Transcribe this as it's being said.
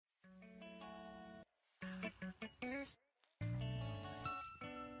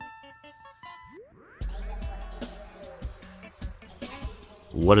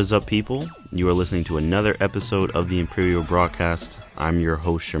What is up, people? You are listening to another episode of the Imperial Broadcast. I'm your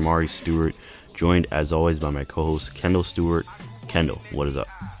host, Shamari Stewart, joined as always by my co-host, Kendall Stewart. Kendall, what is up?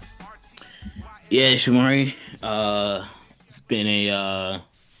 Yeah, Shamari. It's been a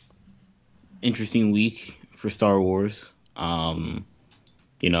interesting week for Star Wars. Obviously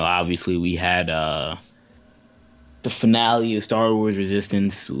we had the finale of Star Wars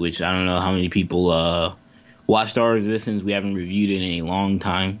Resistance, which I don't know how many people watched Star Wars Resistance. We haven't reviewed it in a long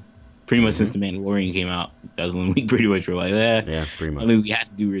time. Pretty much since The Mandalorian came out. That's when we pretty much were like, Yeah, pretty much. I mean, we have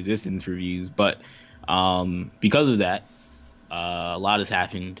to do Resistance reviews. But because of that, a lot has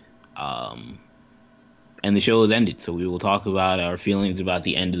happened. And the show has ended. So we will talk about our feelings about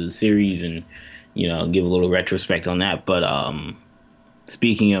the end of the series and, give a little retrospect on that. But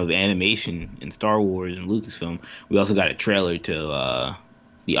speaking of animation in Star Wars and Lucasfilm, we also got a trailer to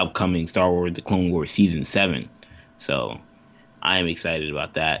the upcoming Star Wars The Clone Wars Season 7. So I am excited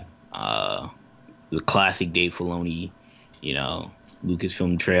about that. The classic Dave Filoni,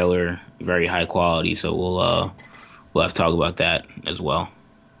 Lucasfilm trailer, very high quality. So we'll have to talk about that as well.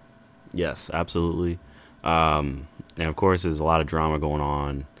 Yes, absolutely. And of course, there's a lot of drama going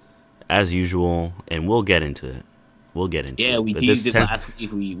on, as usual, and we'll get into it. Yeah, we teased it last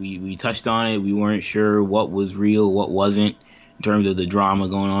week. We touched on it. We weren't sure what was real, what wasn't, in terms of the drama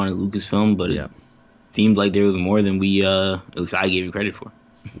going on at Lucasfilm, but it seemed like there was more than we, at least I gave you credit for.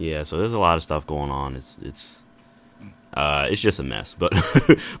 Yeah, so there's a lot of stuff going on. It's just a mess, but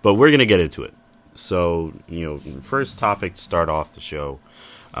but we're gonna get into it. So, first topic to start off the show.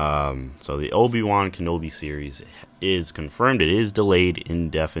 So the Obi-Wan Kenobi series is confirmed. It is delayed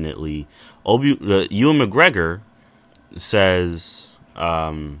indefinitely. Ewan McGregor says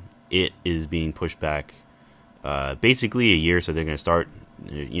it is being pushed back basically a year, so they're going to start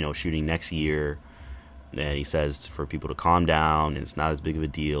shooting next year. And he says for people to calm down and it's not as big of a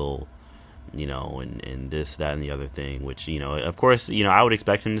deal, and this, that, and the other thing, which, of course, I would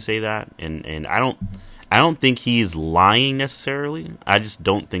expect him to say that, and I don't think he's lying necessarily. I just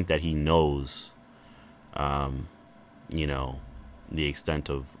don't think that he knows, the extent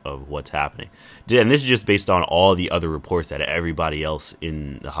of what's happening. And this is just based on all the other reports that everybody else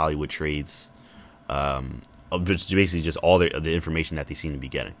in the Hollywood trades, which basically just all the information that they seem to be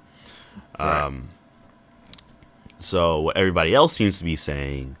getting. Right. So what everybody else seems to be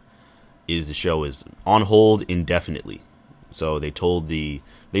saying is the show is on hold indefinitely. So they told the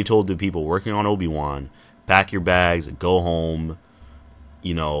people working on Obi-Wan, pack your bags, go home.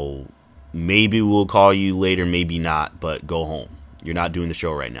 Maybe we'll call you later, maybe not, but go home. You're not doing the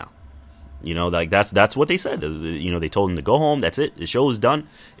show right now. That's what they said. They told them to go home. That's it. The show is done.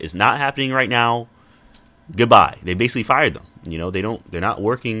 It's not happening right now. Goodbye. They basically fired them. They're not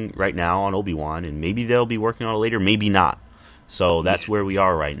working right now on Obi-Wan, and maybe they'll be working on it later, maybe not. So that's where we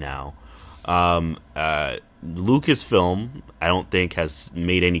are right now. Lucasfilm, I don't think, has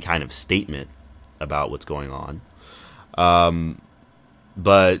made any kind of statement about what's going on.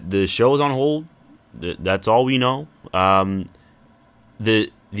 But the show is on hold. That's all we know.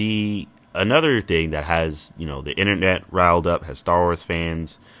 The another thing that has the internet riled up, has Star Wars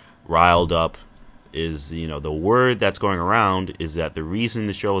fans riled up, is the word that's going around is that the reason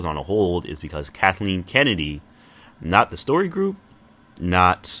the show is on a hold is because Kathleen Kennedy, not the story group,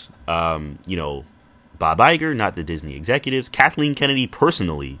 not Bob Iger, not the Disney executives, Kathleen Kennedy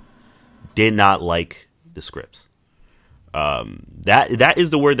personally did not like the scripts. That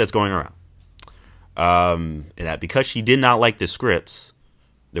is the word that's going around. And that because she did not like the scripts,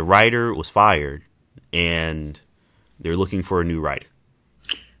 the writer was fired, and they're looking for a new writer.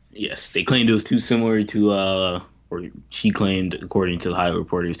 Yes, they claimed it was too similar to, or she claimed, according to the Hollywood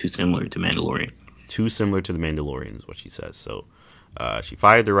Reporter, it was too similar to Mandalorian. Too similar to The Mandalorian is what she says. So she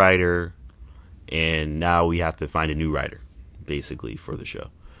fired the writer, and now we have to find a new writer, basically, for the show.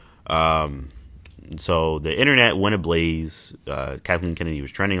 So the internet went ablaze. Kathleen Kennedy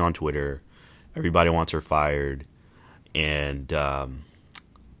was trending on Twitter. Everybody wants her fired. And,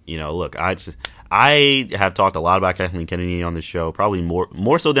 look, I have talked a lot about Kathleen Kennedy on the show, probably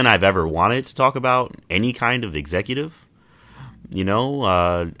more so than I've ever wanted to talk about any kind of executive. We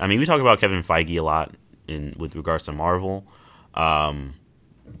talk about Kevin Feige a lot with regards to Marvel.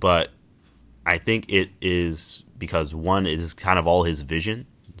 But I think it is because, one, it is kind of all his vision.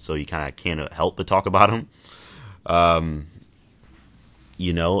 So you kind of can't help but talk about him. And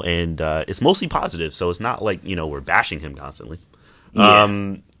it's mostly positive. So it's not like, we're bashing him constantly.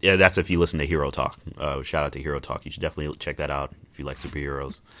 Yeah, that's if you listen to Hero Talk. Shout out to Hero Talk. You should definitely check that out if you like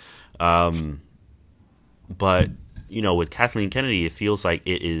superheroes. But, with Kathleen Kennedy, it feels like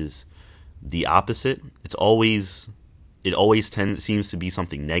it is the opposite. It's always it always seems to be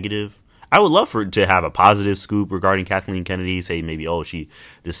something negative. I would love for it to have a positive scoop regarding Kathleen Kennedy. Say maybe,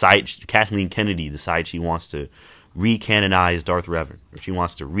 Kathleen Kennedy decides she wants to recanonize Darth Revan, or she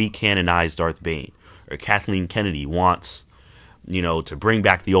wants to recanonize Darth Bane, or Kathleen Kennedy wants, to bring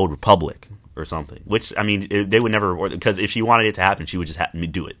back the old Republic or something. Which, I mean, they would never, because if she wanted it to happen, she would just have to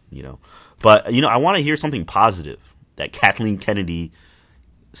do it, But, I want to hear something positive that Kathleen Kennedy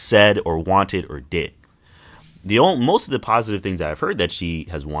said or wanted or did. Most of the positive things that I've heard that she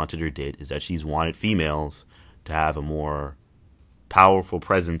has wanted or did is that she's wanted females to have a more powerful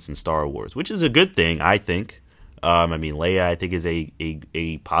presence in Star Wars, which is a good thing, I think. Leia, I think, is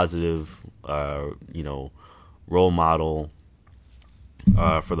a positive, role model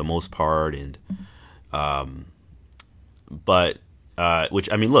for the most part, and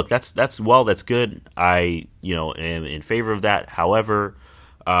look, that's good. I am in favor of that. However,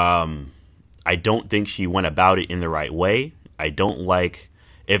 I don't think she went about it in the right way. I don't like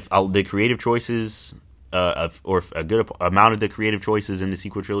if the creative choices or a good amount of the creative choices in the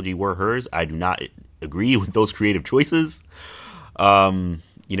sequel trilogy were hers. I do not agree with those creative choices.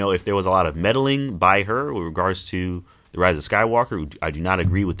 If there was a lot of meddling by her with regards to the Rise of Skywalker, I do not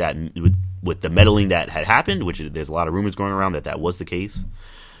agree with that, with the meddling that had happened, which there's a lot of rumors going around that was the case.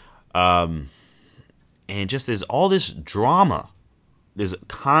 And just there's all this drama. There's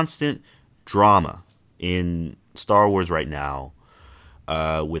constant drama in Star Wars right now,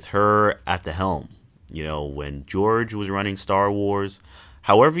 with her at the helm. When George was running Star Wars,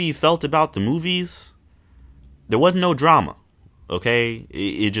 however you felt about the movies, there was no drama. Okay,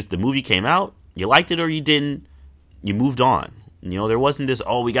 it just, the movie came out, you liked it or you didn't, you moved on. There wasn't this,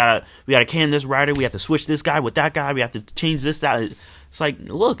 we gotta can this writer, we have to switch this guy with that guy, we have to change this, that. It's like,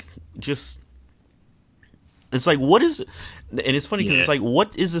 look, it's like, what is, and it's funny because it's like,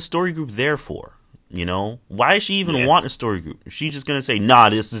 what is the story group there for? Why does she even want a story group? She's just gonna say, nah,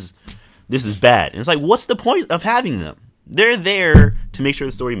 this is bad. And it's like, what's the point of having them? They're there to make sure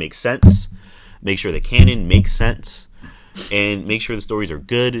the story makes sense, make sure the canon makes sense, and make sure the stories are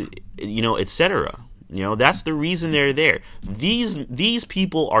good, etc. That's the reason they're there. These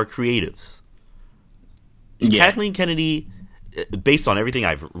people are creatives. Kathleen Kennedy, based on everything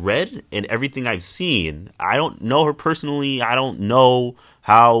I've read and everything I've seen, I don't know her personally. I don't know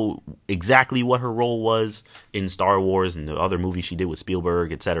exactly what her role was in Star Wars and the other movies she did with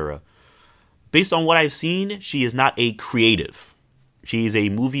Spielberg, etc. Based on what I've seen, she is not a creative. She is a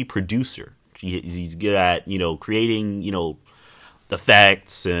movie producer. She's good at, creating, the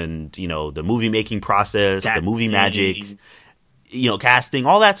effects and, the movie making process, the movie magic, casting,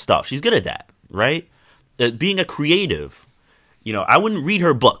 all that stuff. She's good at that, right? Being a creative, I wouldn't read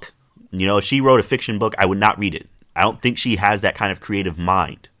her book. If she wrote a fiction book, I would not read it. I don't think she has that kind of creative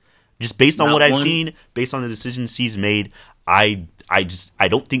mind. Just based on what I've seen, based on the decisions she's made, I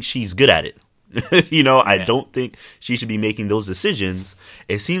don't think she's good at it. I don't think she should be making those decisions.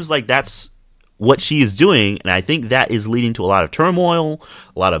 It seems like that's what she is doing, and I think that is leading to a lot of turmoil,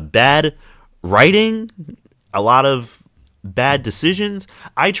 a lot of bad writing, a lot of bad decisions.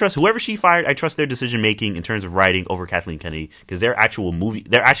 I trust whoever she fired. I trust their decision making in terms of writing over Kathleen Kennedy, because they're actual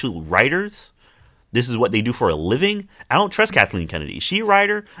writers. This is what they do for a living. I don't trust Kathleen Kennedy. Is she a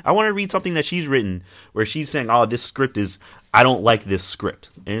writer? I want to read something that she's written where she's saying, this script is, I don't like this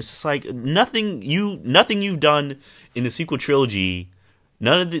script. And it's just like, nothing you've done in the sequel trilogy,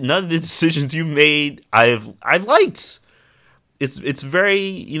 none of the decisions you've made, I've liked. It's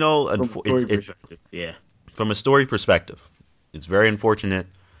very, from a story perspective, it's very unfortunate.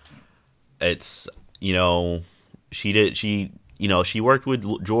 It's, she worked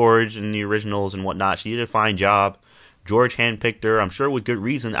with George in the originals and whatnot. She did a fine job. George handpicked her, I'm sure with good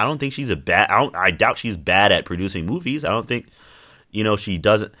reason. I don't think she's I doubt she's bad at producing movies. I don't think, she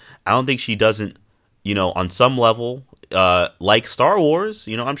doesn't, on some level, like Star Wars,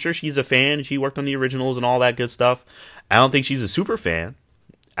 I'm sure she's a fan. She worked on the originals and all that good stuff. I don't think she's a super fan.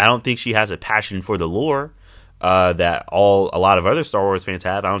 I don't think she has a passion for the lore that a lot of other Star Wars fans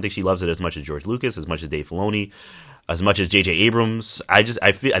have. I don't think she loves it as much as George Lucas, as much as Dave Filoni, as much as J.J. Abrams. I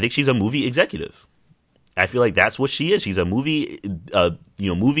think she's a movie executive. I feel like that's what she is. She's a movie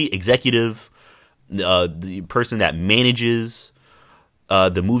executive, the person that manages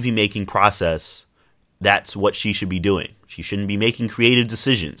the movie making process. That's what she should be doing. She shouldn't be making creative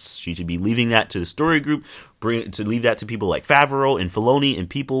decisions. She should be leaving that to the story group, leave that to people like Favreau and Filoni and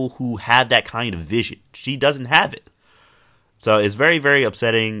people who have that kind of vision. She doesn't have it. So it's very, very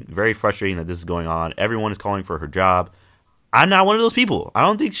upsetting, very frustrating that this is going on. Everyone is calling for her job. I'm not one of those people. I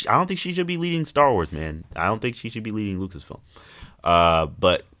don't think she should be leading Star Wars, man. I don't think she should be leading Lucasfilm.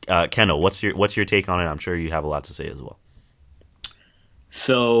 But Kendall, what's your take on it? I'm sure you have a lot to say as well.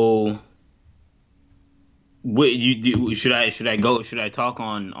 So, what you do? Should I go? Should I talk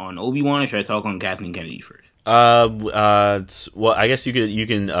on Obi-Wan, or should I talk on Kathleen Kennedy first? Well, I guess you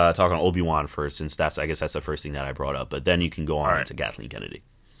can talk on Obi-Wan first, since I guess that's the first thing that I brought up. But then you can go All on right. into Kathleen Kennedy.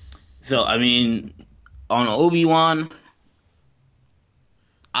 So, I mean, on Obi-Wan,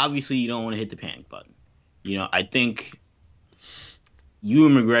 obviously you don't want to hit the panic button. I think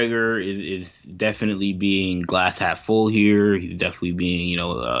Ewan McGregor is definitely being glass half full here. He's definitely being,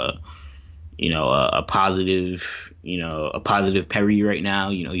 a positive Perry right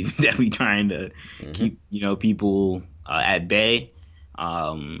now. He's definitely trying to Hmm. keep, people at bay.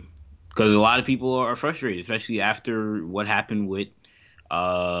 Because a lot of people are frustrated, especially after what happened with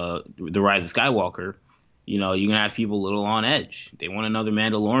the Rise of Skywalker. You're gonna have people a little on edge. They want another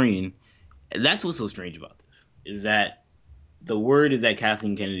Mandalorian. And that's what's so strange about this, is that the word is that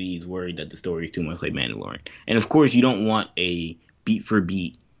Kathleen Kennedy is worried that the story is too much like Mandalorian. And of course, you don't want a beat for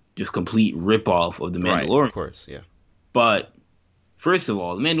beat, just complete rip off of the Right, of Mandalorian. course, yeah. But first of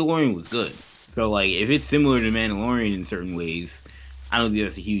all, the Mandalorian was good. So like, if it's similar to Mandalorian in certain ways, I don't think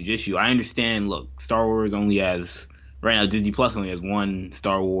that's a huge issue. I understand. Look, Star Wars only has right now. Disney Plus only has one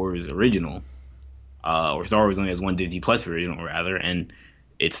Star Wars original, or Star Wars only has one Disney Plus original rather, and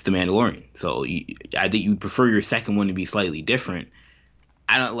it's The Mandalorian. So I think you'd prefer your second one to be slightly different.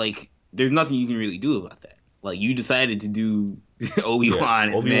 I don't like. There's nothing you can really do about that. Like, you decided to do Obi Yeah, Wan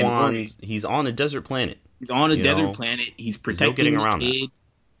and Obi-Wan, Mandalorian. he's on a desert planet. He's on a You desert know, planet. He's there's no protecting getting the around that. kid.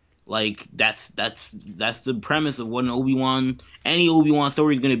 Like, that's the premise of what any Obi Wan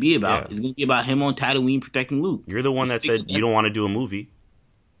story is going to be about. Yeah. It's going to be about him on Tatooine protecting Luke. You're the one that said you don't want to do a movie.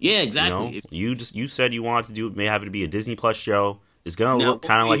 Yeah, You know, exactly. you said you wanted to do, may have it be a Disney Plus show. It's gonna Now, look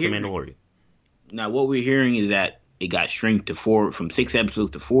kind of what like The we're hearing- Mandalorian. Now, what we're hearing is that it got shrinked to four, from 6 episodes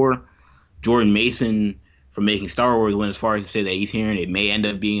to four. Jordan Mason, from making Star Wars, went as far as to say that he's hearing it may end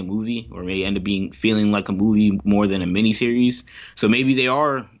up being a movie, or may end up being feeling like a movie more than a miniseries. So maybe they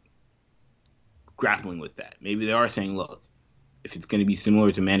are grappling with that. Maybe they are saying, look, if it's going to be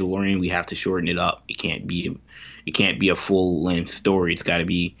similar to Mandalorian, we have to shorten it up. It can't be a full length story. It's got to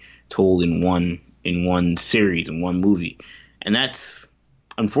be told in one series, in one movie, and that's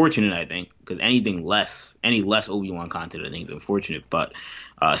unfortunate. I think, because any less Obi-Wan content, I think, is unfortunate. But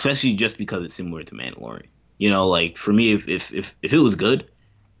especially just because it's similar to Mandalorian. Like, for me, if it was good,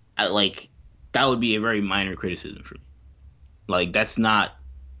 that would be a very minor criticism for me. Like, that's not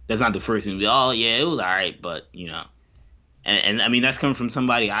the first thing. Oh yeah, it was all right, but and I mean, that's coming from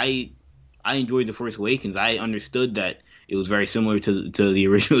somebody. I enjoyed The Force Awakens. I understood that it was very similar to the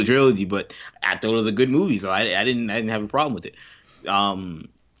original trilogy, but I thought it was a good movie, so I didn't have a problem with it.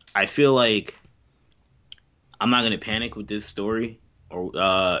 I feel like I'm not gonna panic with this story, or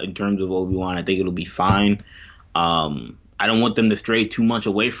in terms of Obi-Wan. I think it'll be fine. I don't want them to stray too much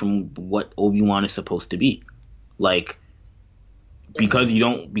away from what Obi-Wan is supposed to be. Like, because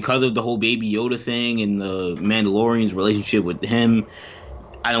of the whole Baby Yoda thing and the Mandalorian's relationship with him,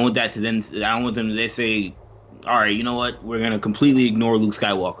 I don't want them to say, all right, you know what, we're gonna completely ignore Luke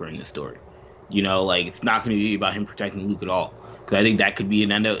Skywalker in this story. Like, it's not gonna be about him protecting Luke at all. Because I think that could be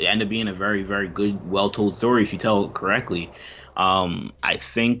end up being a very, very good, well told story if you tell it correctly. I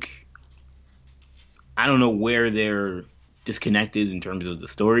think, I don't know where they're disconnected in terms of the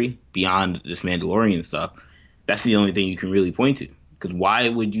story beyond this Mandalorian stuff. That's the only thing you can really point to. Because why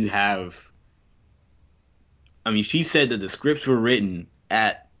would you have? I mean, she said that the scripts were written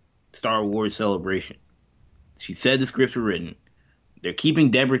at Star Wars Celebration. She said the scripts were written. They're keeping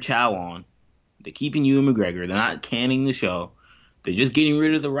Deborah Chow on. They're keeping Ewan McGregor. They're not canning the show. They're just getting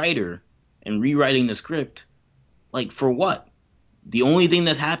rid of the writer and rewriting the script. Like, for what? The only thing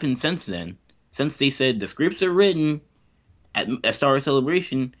that's happened since then, since they said the scripts are written at Star Wars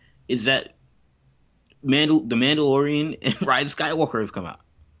Celebration, is that the Mandalorian and Rise of Skywalker have come out.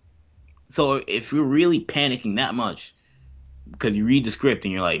 So if you're really panicking that much because you read the script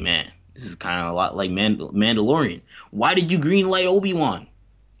and you're like, man, this is kind of a lot like Mandalorian. Why did you greenlight Obi-Wan?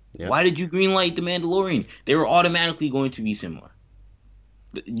 Yeah. Why did you greenlight the Mandalorian? They were automatically going to be similar.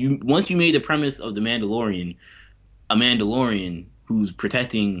 Once you made the premise of the Mandalorian, a Mandalorian who's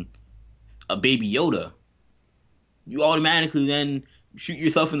protecting a Baby Yoda, you automatically then shoot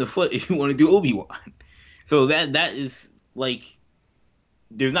yourself in the foot if you want to do Obi-Wan. So that is like,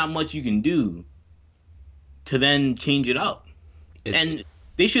 there's not much you can do to then change it up. And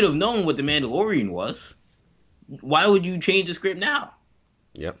they should have known what the Mandalorian was. Why would you change the script now?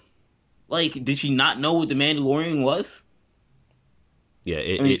 Yep. Like, did she not know what the Mandalorian was? Yeah.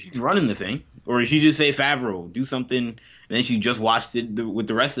 She's running the thing. Or did she just say, Favreau, do something, and then she just watched it with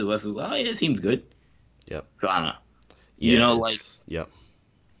the rest of us? It was like, oh, yeah, it seems good. Yep. So, I don't know. Yeah, like, yep.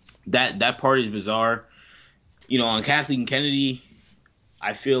 That part is bizarre. On Kathleen Kennedy,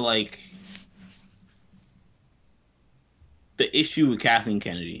 I feel like the issue with Kathleen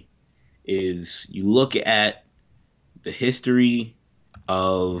Kennedy is you look at the history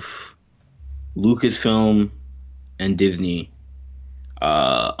of Lucasfilm and Disney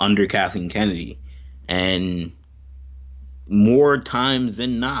under Kathleen Kennedy, and more times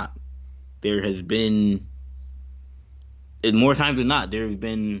than not, there have been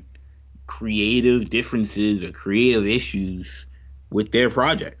creative differences or creative issues with their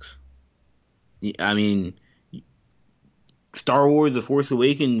projects. I mean, Star Wars: The Force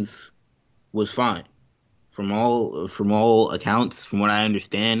Awakens was fine from all accounts. From what I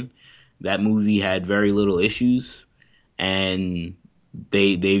understand, that movie had very little issues, and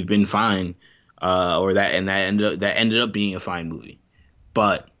they've been fine. That ended up being a fine movie.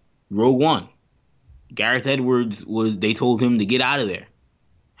 But Rogue One, Gareth Edwards they told him to get out of there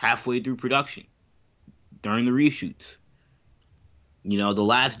halfway through production during the reshoots. The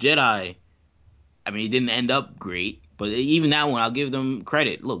Last Jedi, I mean, it didn't end up great, but even that one, I'll give them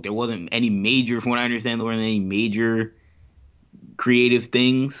credit. Look, there wasn't any major, from what I understand, there weren't any major creative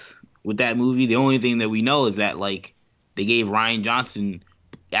things with that movie. The only thing that we know is that, like, they gave Rian Johnson,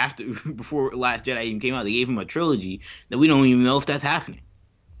 before Last Jedi even came out, they gave him a trilogy that we don't even know if that's happening.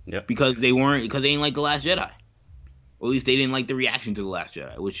 Yep. Because they didn't like The Last Jedi. Or at least they didn't like the reaction to The Last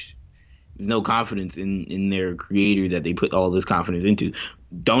Jedi, which there's no confidence in their creator that they put all this confidence into.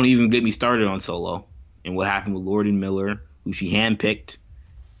 Don't even get me started on Solo and what happened with Lord and Miller, who she handpicked.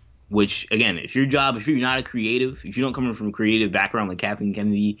 Which, again, if you're not a creative, if you don't come from a creative background like Kathleen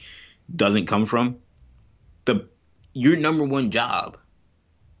Kennedy doesn't come from, your number one job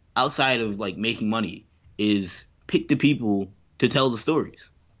outside of, like, making money is pick the people to tell the stories.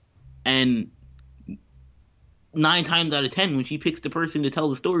 And 9 times out of 10, when she picks the person to tell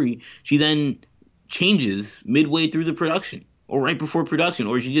the story, she then changes midway through the production or right before production,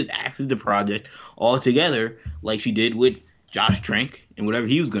 or she just axes the project altogether, like she did with Josh Trank and whatever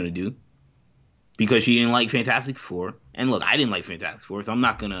he was going to do, because she didn't like Fantastic Four. And look, I didn't like Fantastic Four, so I'm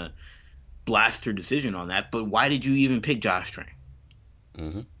not going to blast her decision on that. But why did you even pick Josh Trank?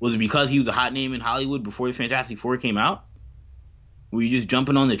 Mm-hmm. Was it because he was a hot name in Hollywood before the Fantastic Four came out? Were you just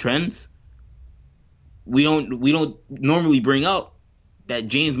jumping on the trends? We don't normally bring up that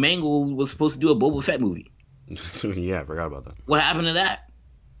James Mangold was supposed to do a Boba Fett movie. Yeah, I forgot about that. What happened to that?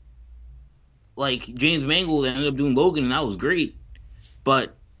 Like, James Mangold ended up doing Logan, and that was great.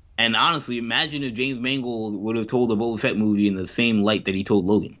 And honestly, imagine if James Mangold would have told a Boba Fett movie in the same light that he told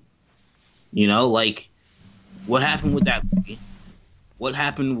Logan. Like, what happened with that movie? What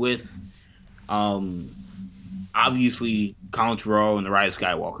happened with, obviously, Colin Trevorrow and The Rise of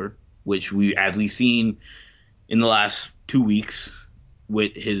Skywalker, which as we've seen in the last 2 weeks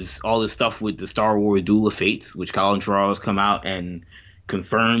with all this stuff with the Star Wars Duel of Fates, which Colin Trevorrow has come out and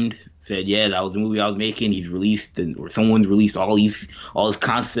confirmed, said, yeah, that was the movie I was making. He's released, or someone's released all this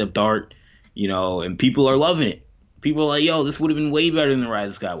concept art, and people are loving it. People are like, yo, this would have been way better than The Rise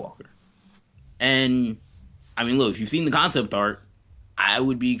of Skywalker. And, I mean, look, if you've seen the concept art, I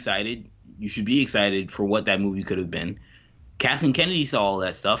would be excited. You should be excited for what that movie could have been. Kathleen Kennedy saw all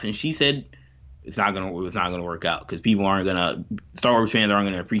that stuff, and she said it's not gonna work out because Star Wars fans aren't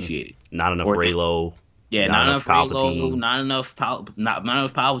gonna appreciate it. Not enough Reylo. Yeah, not enough Reylo. Not enough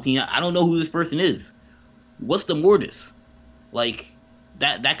Palpatine. I don't know who this person is. What's the Mortis? Like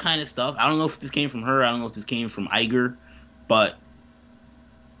that kind of stuff. I don't know if this came from her. I don't know if this came from Iger, but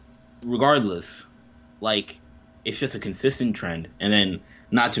regardless, like, it's just a consistent trend. And then,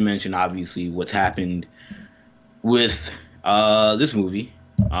 not to mention, obviously, what's happened with this movie,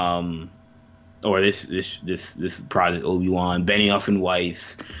 or this project Obi-Wan, Benioff and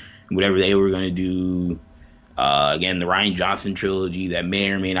Weiss, whatever they were going to do. Again, the Rian Johnson trilogy that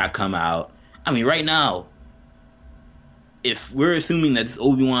may or may not come out. I mean, right now, if we're assuming that this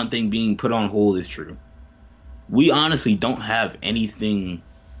Obi-Wan thing being put on hold is true, we honestly don't have anything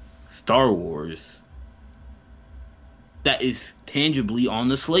Star Wars that is tangibly on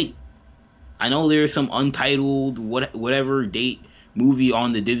the slate. I know there's some untitled whatever date movie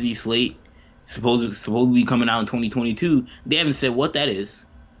on the Disney slate supposedly coming out in 2022. They haven't said what that is.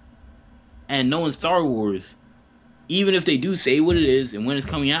 And knowing Star Wars, even if they do say what it is and when it's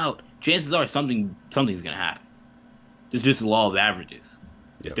coming out, chances are something's gonna happen. It's just the law of averages.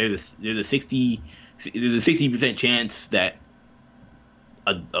 Yep. There's a 60% chance that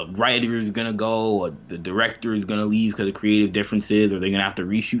a writer is gonna go, or the director is gonna leave because of creative differences, or they're gonna have to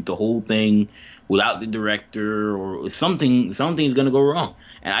reshoot the whole thing without the director, or something's gonna go wrong.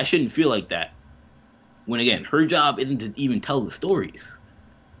 And I shouldn't feel like that. When, again, her job isn't to even tell the stories.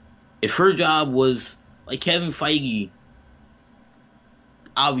 if her job was like Kevin Feige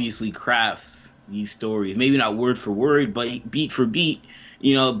obviously crafts these stories, maybe not word for word, but beat for beat,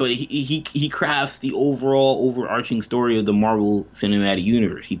 but he crafts the overall overarching story of the Marvel Cinematic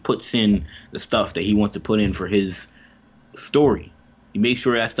Universe. He puts in the stuff that he wants to put in for his story. He makes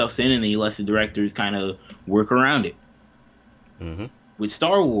sure that stuff's in, and then he lets the directors kind of work around it. Mm-hmm. With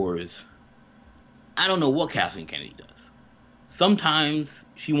Star Wars, I don't know what Kathleen Kennedy does. Sometimes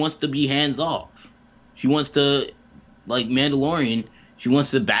she wants to be hands off. She wants to, like Mandalorian, she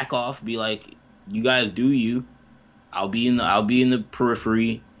wants to back off, be like, "You guys do you. I'll be in the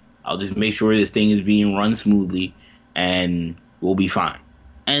periphery. I'll just make sure this thing is being run smoothly, and we'll be fine."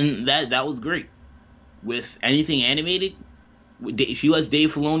 And that was great. With anything animated, she lets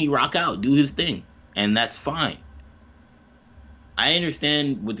Dave Filoni rock out, do his thing, and that's fine. I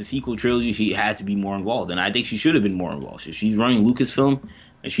understand with the sequel trilogy, she has to be more involved, and I think she should have been more involved. If she's running Lucasfilm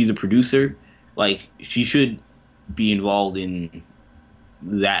and she's a producer, like, she should be involved in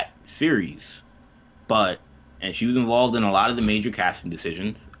that series. And she was involved in a lot of the major casting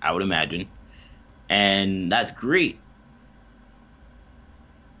decisions, I would imagine, and that's great.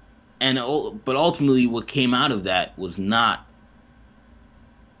 But ultimately, what came out of that was not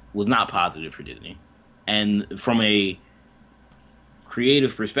positive for Disney. And from a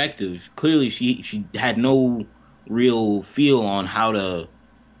creative perspective, clearly she had no real feel on how to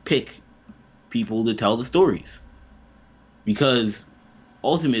pick people to tell the stories, because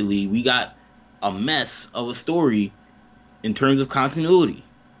ultimately we got a mess of a story in terms of continuity,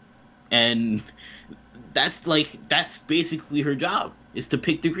 and that's basically her job, is to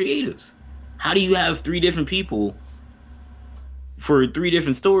pick the creatives. How do you have 3 different people for 3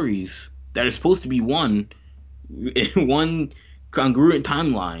 different stories that are supposed to be one congruent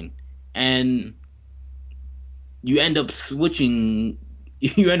timeline, and you end up switching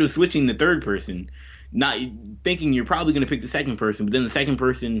the third person, not thinking you're probably going to pick the second person, but then the second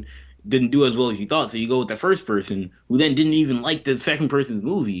person didn't do as well as you thought, so you go with the first person, who then didn't even like the second person's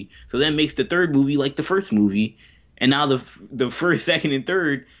movie, so that makes the third movie like the first movie, and now the first, second, and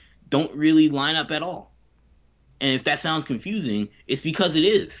third don't really line up at all. And if that sounds confusing, it's because it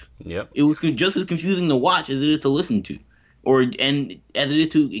is. Yep. It was just as confusing to watch as it is to listen to, and as it is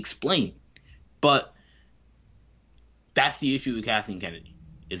to explain. But that's the issue with Kathleen Kennedy,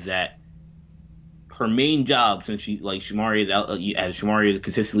 is that her main job, since Shamari has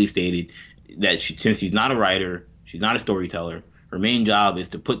consistently stated, that since she's not a writer, she's not a storyteller, her main job is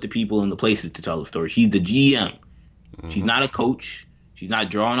to put the people in the places to tell the story. She's the GM. Mm-hmm. She's not a coach. She's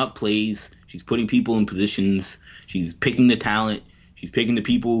not drawing up plays. She's putting people in positions. She's picking the talent. She's picking the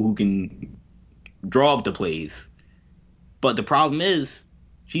people who can draw up the plays. But the problem is,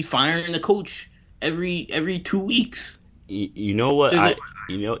 she's firing the coach every 2 weeks. You know what? I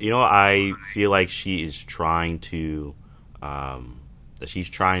feel like she is trying to,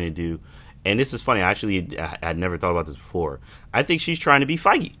 do, and this is funny. I had never thought about this before. I think she's trying to be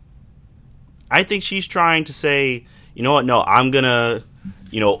Feige. I think she's trying to say, you know what? No, I'm gonna,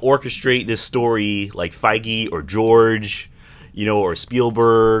 orchestrate this story like Feige or George, or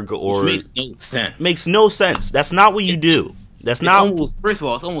Spielberg, or which makes no sense. Makes no sense. That's not what you do. First of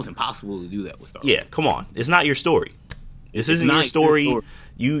all, it's almost impossible to do that with Star Wars. Yeah, come on. It's not your story. This isn't your story.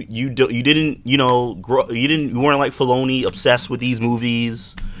 You didn't grow. You weren't like Filoni, obsessed with these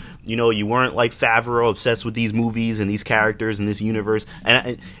movies. You weren't like Favreau, obsessed with these movies and these characters and this universe.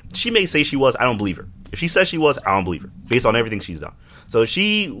 And she may say she was. I don't believe her. If she says she was, I don't believe her, based on everything she's done. So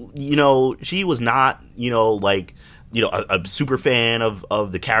she was not, a super fan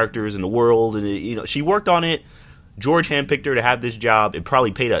of the characters in the world, and she worked on it. George handpicked her to have this job. It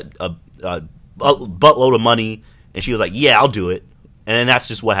probably paid a buttload of money, and she was like, "Yeah, I'll do it." And then that's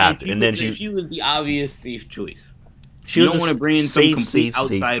just what happened. And then she was the obvious safe choice. You don't want to bring in some complete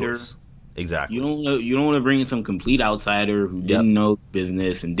outsider. Exactly. You don't want to bring in some complete outsider who didn't know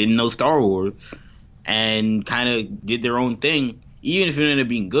business and didn't know Star Wars, and kind of did their own thing, even if it ended up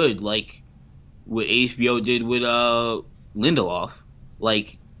being good, like what HBO did with Lindelof.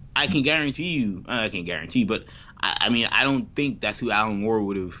 Like, I can't guarantee, but I don't think that's who Alan Moore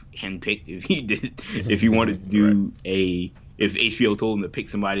would have handpicked if he wanted to do right. If HBO told him to pick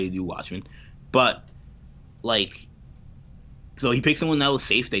somebody to do Watchmen. But, so he picked someone that was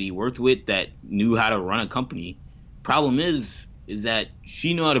safe, that he worked with, that knew how to run a company. Problem is that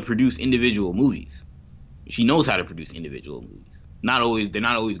she knew how to produce individual movies. She knows how to produce individual movies. They're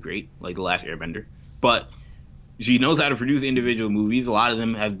not always great, like The Last Airbender, but she knows how to produce individual movies. A lot of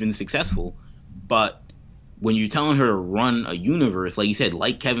them have been successful, but when you're telling her to run a universe, like you said,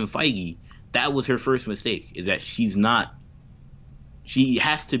 like Kevin Feige, that was her first mistake, is that she's not she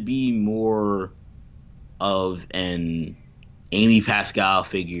has to be more of an Amy Pascal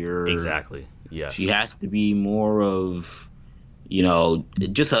figure. Exactly. Yes. She has to be more of,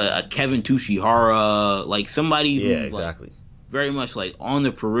 just a Kevin Tushihara, like somebody who's exactly. like very much like on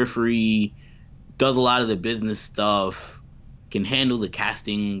the periphery, does a lot of the business stuff, can handle the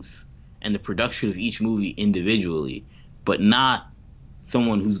castings and the production of each movie individually, but not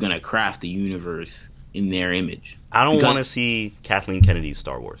someone who's going to craft the universe in their image. I don't want to see Kathleen Kennedy's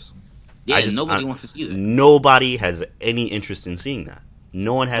Star Wars. Yeah, nobody wants to see that. Nobody has any interest in seeing that.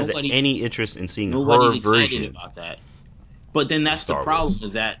 No one has any interest in seeing her version about that. But then that's the problem,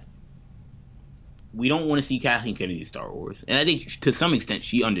 is that we don't want to see Kathleen Kennedy's Star Wars. And I think to some extent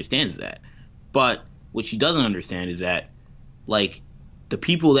she understands that. But what she doesn't understand is that, like, the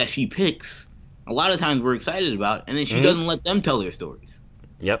people that she picks, a lot of times we're excited about, and then she doesn't let them tell their stories.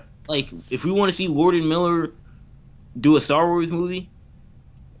 Yep. Like, if we want to see Lord and Miller do a Star Wars movie,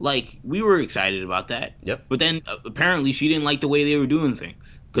 like, we were excited about that. Yep. But then apparently she didn't like the way they were doing things,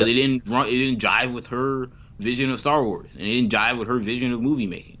 because it didn't jive with her vision of Star Wars, and it didn't jive with her vision of movie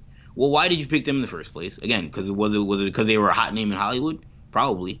making. Well, why did you pick them in the first place? Again, was it because they were a hot name in Hollywood?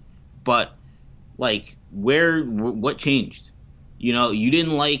 Probably. But, like, what changed? You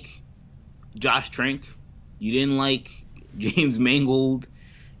didn't like Josh Trank. You didn't like James Mangold.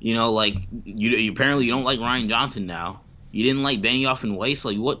 You apparently you don't like Rian Johnson now. You didn't like Benioff and Weiss.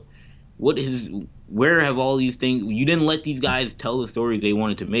 Like, where have all these things? You didn't let these guys tell the stories they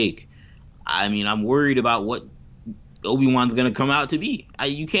wanted to make. I mean, I'm worried about what Obi-Wan's going to come out to be.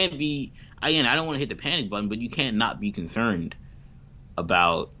 You can't be, again, I don't want to hit the panic button, but you can't not be concerned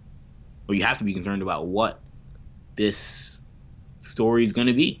about, or you have to be concerned about what this story is going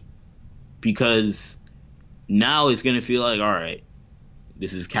to be. Because now it's going to feel like, all right,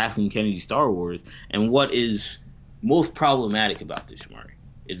 this is Kathleen Kennedy's Star Wars. And what is most problematic about this, Shamari,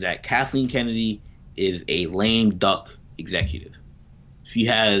 is that Kathleen Kennedy is a lame duck executive. She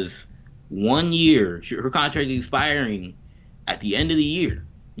has 1 year. Her contract is expiring at the end of the year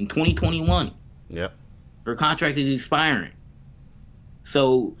in 2021. Yep. Her contract is expiring.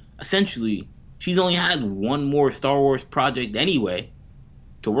 So essentially, she's only has one more Star Wars project anyway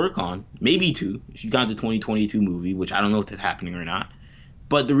to work on, maybe two. She got the 2022 movie, which I don't know if that's happening or not.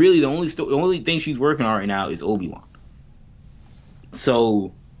 But the only thing she's working on right now is Obi-Wan.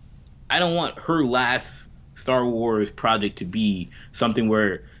 So I don't want her last Star Wars project to be something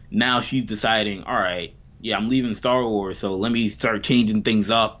where now she's deciding, all right, yeah, I'm leaving Star Wars, so let me start changing things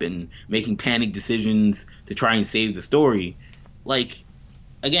up and making panic decisions to try and save the story. Like,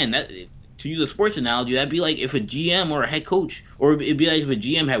 again, that, to use a sports analogy, that'd be like if a GM or a head coach, or it'd be like if a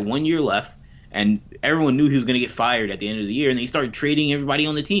GM had 1 year left and everyone knew he was going to get fired at the end of the year, and they started trading everybody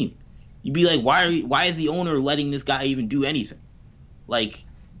on the team. You'd be like, why is the owner letting this guy even do anything? Like,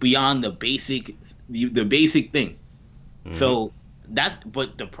 beyond the basic thing. Mm-hmm. So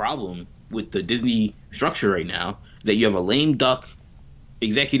but the problem with the Disney structure right now is that you have a lame duck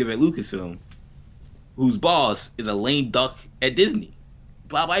executive at Lucasfilm whose boss is a lame duck at Disney.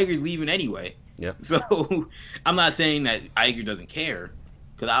 Bob Iger's leaving anyway. Yeah. So I'm not saying that Iger doesn't care,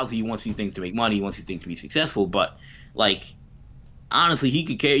 because obviously he wants these things to make money, he wants these things to be successful, but, like, honestly,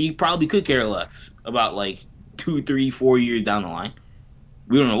 he probably could care less about, like, 2, 3, 4 years down the line.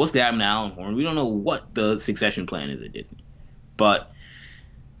 We don't know what's going to happen to Alan Horn. We don't know what the succession plan is at Disney. But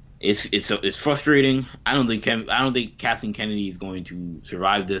it's frustrating. I don't think Kathleen Kennedy is going to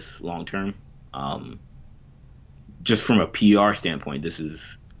survive this long term. Just from a PR standpoint, this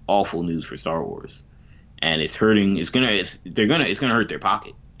is awful news for Star Wars, and it's hurting. It's gonna hurt their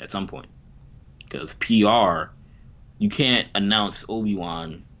pocket at some point, because PR, you can't announce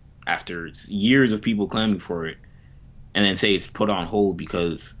Obi-Wan after years of people clamoring for it, and then say it's put on hold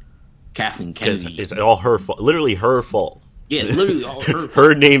because Kathleen Kennedy. It's all her fault. Literally her fault. Yeah, it's literally all her fault.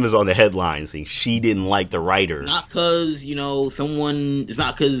 Her name is on the headline saying she didn't like the writer. Not because, it's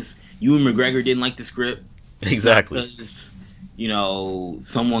not because Ewan McGregor didn't like the script. Exactly. It's not because,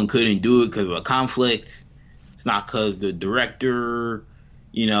 someone couldn't do it because of a conflict. It's not because the director,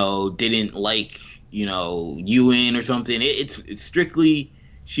 didn't like, Ewan or something. It's strictly,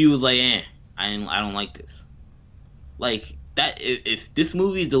 she was like, I don't like this. Like, that, if this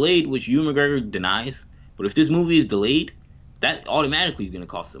movie is delayed, which Ewan McGregor denies, but if this movie is delayed, that automatically is going to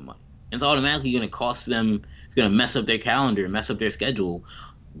cost them money. It's automatically going to cost them, it's going to mess up their calendar, mess up their schedule.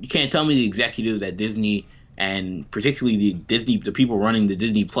 You can't tell me the executives at Disney, and particularly the people running the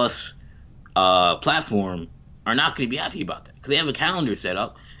Disney Plus platform, are not going to be happy about that, because they have a calendar set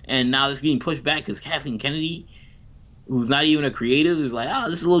up, and now it's being pushed back because Kathleen Kennedy, who's not even a creative, is like,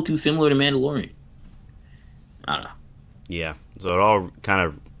 this is a little too similar to Mandalorian. I don't know. Yeah, So it all kind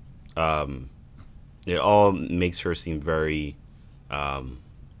of it all makes her seem very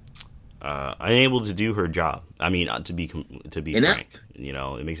unable to do her job. I mean, to be frank, you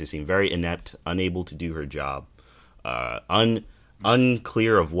know, it makes her seem very inept, unable to do her job,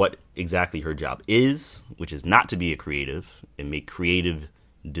 unclear of what exactly her job is, which is not to be a creative and make creative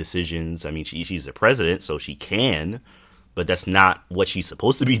decisions. I mean, she's the president, so she can, but that's not what she's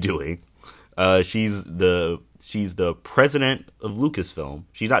supposed to be doing. She's the president of Lucasfilm.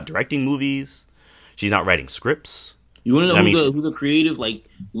 She's not directing movies. She's not writing scripts. You want to know who's a creative? Like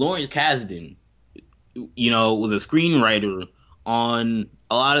Lawrence Kasdan, you know, was a screenwriter on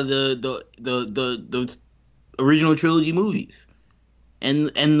a lot of the original trilogy movies, and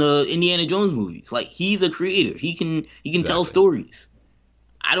the Indiana Jones movies. Like, he's a creative. He can tell stories.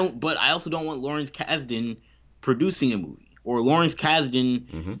 But I also don't want Lawrence Kasdan producing a movie, or Lawrence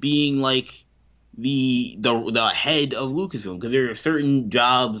Kasdan being like the head of Lucasfilm, because there are certain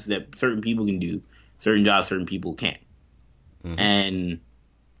jobs that certain people can do, certain jobs certain people can't. And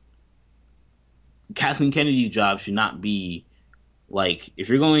Kathleen Kennedy's job should not be like, if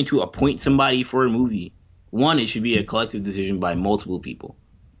you're going to appoint somebody for a movie, one, it should be a collective decision by multiple people,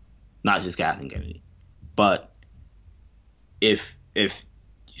 not just Kathleen Kennedy. But if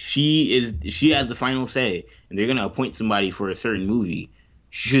she has the final say and they're going to appoint somebody for a certain movie,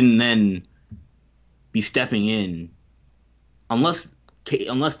 she shouldn't then be stepping in unless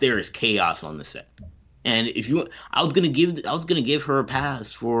there is chaos on the set. And I was gonna give her a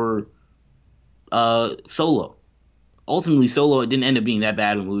pass for Solo. Ultimately, Solo, it didn't end up being that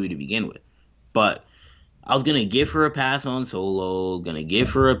bad of a movie to begin with, but I was gonna give her a pass on Solo. Gonna give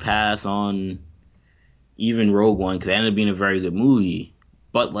her a pass on even Rogue One, because it ended up being a very good movie.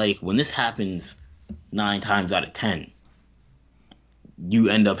 But like, when this happens 9 times out of 10, you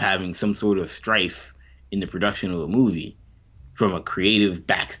end up having some sort of strife in the production of a movie from a creative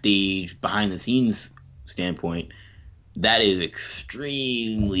backstage behind the scenes standpoint. That is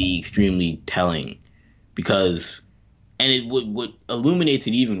extremely, extremely telling, because, and what illuminates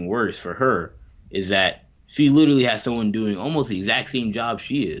it even worse for her is that she literally has someone doing almost the exact same job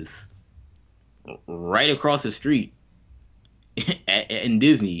she is right across the street in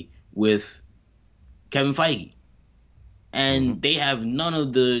Disney with Kevin Feige. And they have none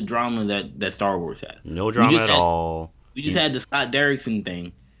of the drama that Star Wars has. No drama at all. We just had the Scott Derrickson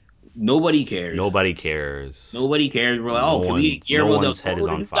thing. Nobody cares. Nobody cares. We're like, can we get no one's head is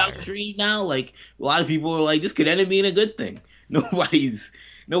on fire. Now? Like, a lot of people are like, this could end up being a good thing. Nobody's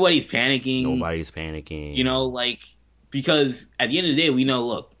panicking. Nobody's panicking. You know, like, because at the end of the day, we know,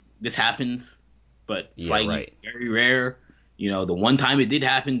 look, this happens, but Feige is very rare. You know, the one time it did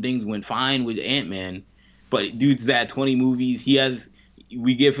happen, things went fine with Ant-Man, but dude's at 20 movies.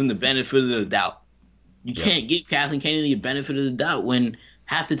 We give him the benefit of the doubt. You can't give Kathleen Kennedy a benefit of the doubt when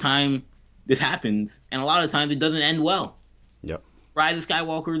half the time this happens, and a lot of times it doesn't end well. Yep. Rise of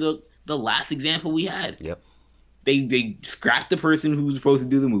Skywalker, the last example we had. Yep. They scrapped the person who was supposed to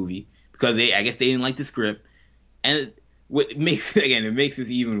do the movie because I guess they didn't like the script, and what makes it makes this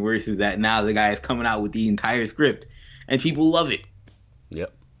even worse is that now the guy is coming out with the entire script, and people love it.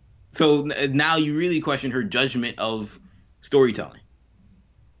 Yep. So now you really question her judgment of storytelling.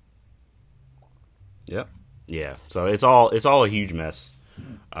 Yep. Yeah. So it's all a huge mess.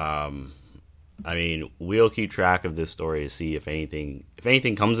 I mean, we'll keep track of this story to see if anything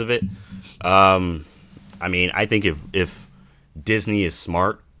comes of it. I mean, I think if Disney is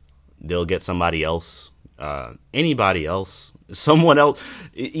smart, they'll get somebody else, anybody else, someone else,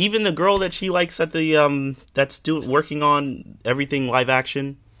 even the girl that she likes at the that's working on everything live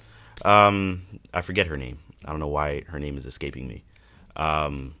action. I forget her name. I don't know why her name is escaping me.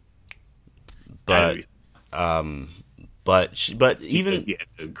 But even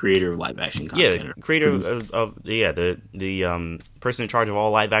the creator of live action content. Yeah, creator of the person in charge of all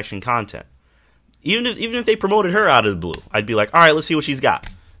live action content. Even if they promoted her out of the blue, I'd be like, all right, let's see what she's got.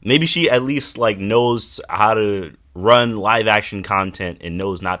 Maybe she at least like knows how to run live action content and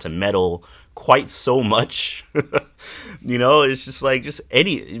knows not to meddle quite so much. You know, it's just like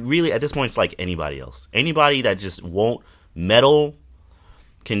really at this point it's like anybody else. Anybody that just won't meddle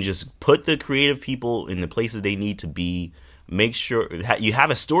can just put the creative people in the places they need to be. Make sure you have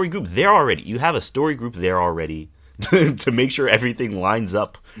a story group there already. To make sure everything lines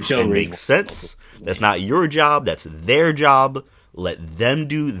up and makes sense. That's not your job. That's their job. Let them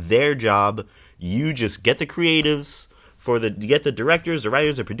do their job. You just get the creatives get the directors, the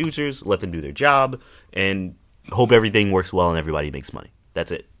writers, the producers. Let them do their job and hope everything works well and everybody makes money. That's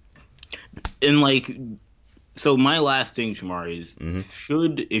it. And like, so my last thing, Shamari, is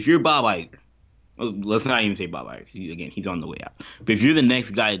if you're Bob Iger, let's not even say Bob Iger. He's on the way out. But if you're the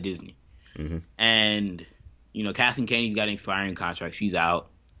next guy at Disney, Mm-hmm. and Kathleen Kennedy's got an expiring contract, she's out.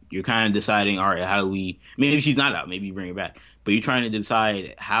 You're kind of deciding, all right, how do we? Maybe she's not out. Maybe you bring her back. But you're trying to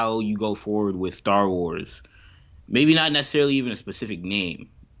decide how you go forward with Star Wars. Maybe not necessarily even a specific name,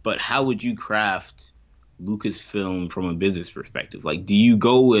 but how would you craft Lucasfilm from a business perspective? Like, do you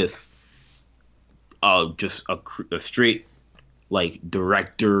go with just a straight like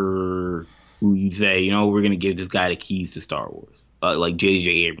director who you say, we're gonna give this guy the keys to Star Wars, like J.J.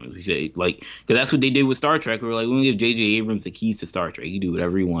 Abrams? We say like, because that's what they did with Star Trek. We were like, we're gonna give J.J. Abrams the keys to Star Trek. He can do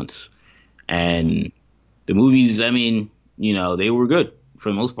whatever he wants, and the movies, I mean, they were good for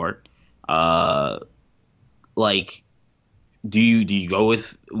the most part. Like, do you go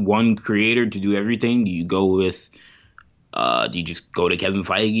with one creator to do everything? Do you go with do you just go to Kevin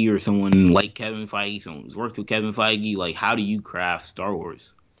Feige or someone like Kevin Feige, someone who's worked with Kevin Feige? Like, how do you craft Star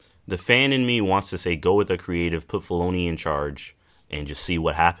Wars? The fan in me wants to say go with a creative, put Filoni in charge, and just see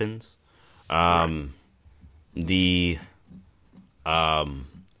what happens. Right. I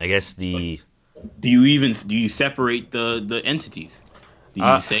guess do you separate the entities? Do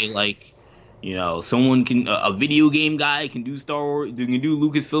you say like, someone can a video game guy can do Star Wars, can do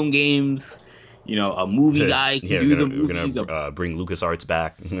Lucasfilm games. A movie guy can do the movies. We're gonna bring LucasArts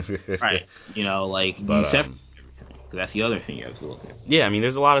back, right? You separate everything, because that's the other thing you have to look at. Yeah, I mean,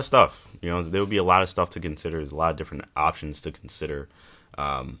 there's a lot of stuff. There would be a lot of stuff to consider. There's a lot of different options to consider.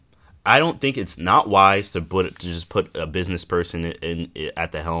 I don't think it's not wise to just put a business person in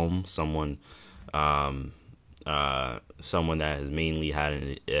at the helm, someone that has mainly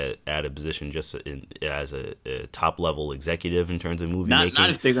had at a position just as a top level executive in terms of movie making. Not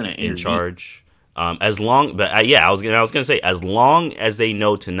if they're going to in charge. I was gonna say, as long as they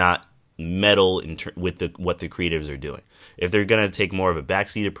know to not meddle with what the creatives are doing. If they're gonna take more of a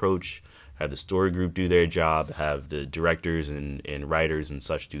backseat approach, have the story group do their job, have the directors and writers and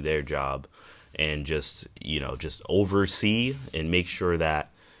such do their job, and just oversee and make sure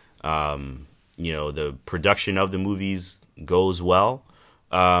that the production of the movies goes well.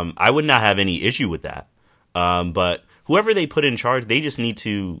 I would not have any issue with that. But whoever they put in charge, they just need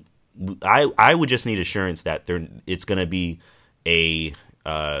to. I would just need assurance that it's going to be they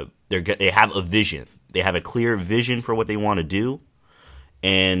have a vision. They have a clear vision for what they want to do,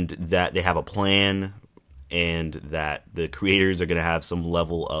 and that they have a plan, and that the creators are going to have some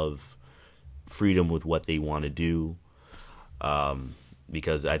level of freedom with what they want to do,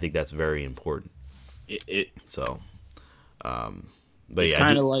 because I think that's very important. But it's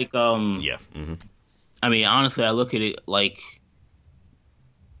kind of like yeah. Mm-hmm. I mean, honestly, I look at it like,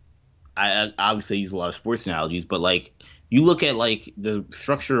 I obviously use a lot of sports analogies, but like, you look at like the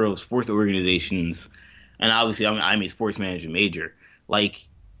structure of sports organizations, and obviously I'm a sports management major. Like,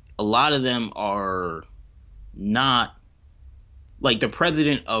 a lot of them are not, like, the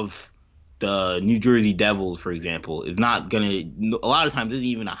president of the New Jersey Devils, for example, is not gonna. A lot of times, isn't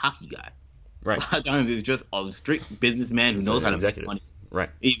even a hockey guy. Right. A lot of times, it's just a strict businessman who knows how to make money. Right.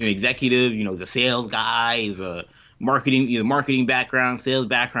 He's an executive. The sales guy. He's a marketing background, sales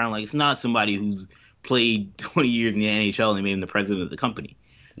background. Like, it's not somebody who's played 20 years in the NHL and made him the president of the company.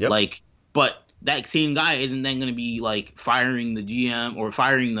 Yep. Like, but that same guy isn't then going to be like firing the GM or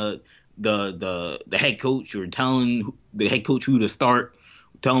firing the head coach, or telling the head coach who to start,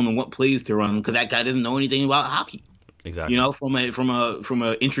 telling them what plays to run, because that guy doesn't know anything about hockey. Exactly. From a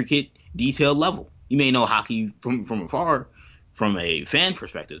intricate, detailed level. You may know hockey from afar, from a fan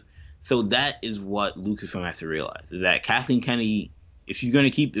perspective. So that is what Lucasfilm has to realize, is that Kathleen Kennedy, if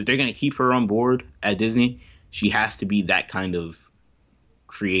they're gonna keep her on board at Disney, she has to be that kind of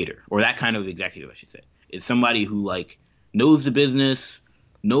creator, or that kind of executive, I should say. It's somebody who like knows the business,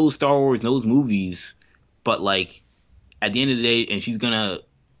 knows Star Wars, knows movies, but like at the end of the day, and she's gonna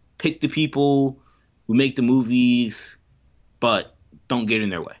pick the people who make the movies, but don't get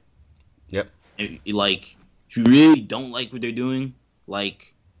in their way. Yep. And, like, if you really don't like what they're doing,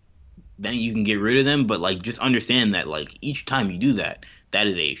 like, then you can get rid of them. But like, just understand that like each time you do that, that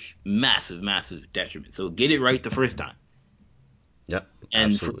is a massive, massive detriment. So get it right the first time. Yep.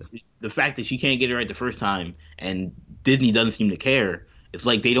 And the fact that she can't get it right the first time, and Disney doesn't seem to care, it's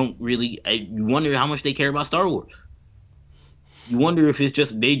like they don't really. You wonder how much they care about Star Wars. You wonder if it's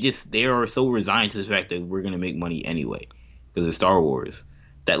just they are so resigned to the fact that we're gonna make money anyway because of Star Wars,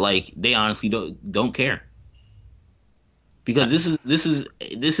 that like they honestly don't care. Because this is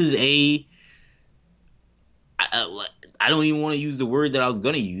a I don't even want to use the word that I was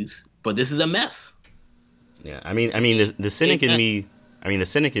gonna use, but this is a mess. Yeah, I mean the cynic in me. I mean, the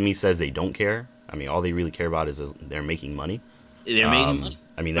cynic in me says they don't care. I mean, all they really care about is they're making money. They're making money.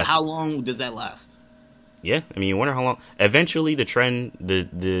 I mean, but how long does that last? Yeah, I mean, you wonder how long. Eventually, the trend,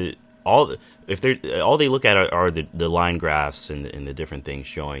 the all if they're all they look at are the line graphs and the different things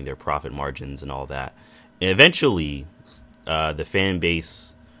showing their profit margins and all that. And eventually, the fan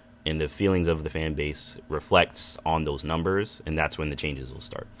base and the feelings of the fan base reflects on those numbers, and that's when the changes will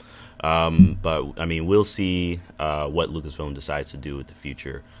start. But I mean, we'll see what Lucasfilm decides to do with the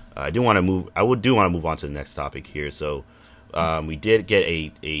future. I do want to move. I do want to move on to the next topic here. So we did get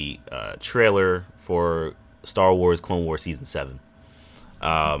a trailer for Star Wars Clone Wars Season 7.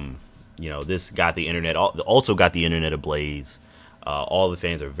 This got the internet, also got the internet ablaze. All the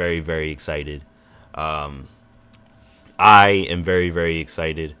fans are very, very excited. I am very, very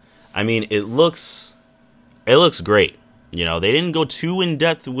excited. I mean, it looks great. They didn't go too in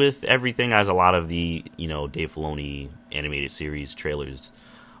depth with everything as a lot of the, Dave Filoni animated series trailers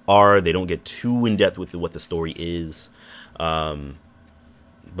are. They don't get too in depth with what the story is.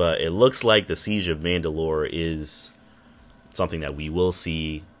 But it looks like the Siege of Mandalore is something that we will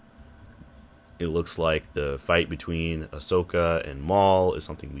see. It looks like the fight between Ahsoka and Maul is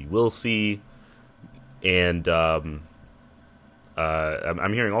something we will see. And I'm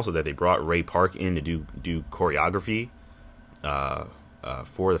hearing also that they brought Ray Park in to do choreography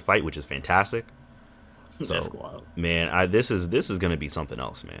for the fight, which is fantastic. That's wild. Man, this is going to be something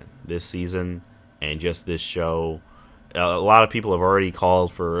else, man. This season and just this show. A lot of people have already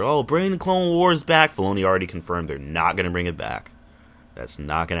called for, bring the Clone Wars back. Filoni already confirmed they're not going to bring it back. That's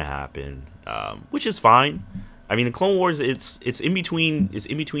not going to happen, which is fine. I mean, the Clone Wars, it's in between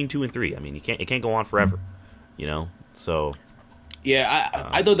 2 and 3. I mean, it can't go on forever, So yeah,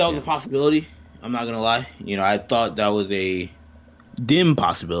 I thought that was a possibility. I'm not gonna lie. I thought that was a dim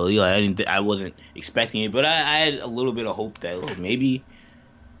possibility. Like, I wasn't expecting it, but I had a little bit of hope that maybe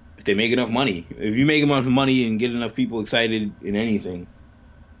if they make enough money, if you make enough money and get enough people excited in anything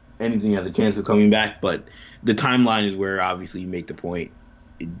has a chance of coming back. But the timeline is where obviously you make the point.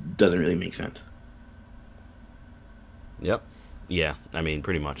 It doesn't really make sense. Yep. Yeah. I mean,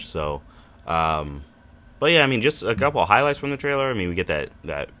 pretty much. So, but yeah, I mean, just a couple of highlights from the trailer. I mean, we get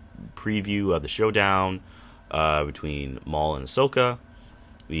that preview of the showdown between Maul and Ahsoka.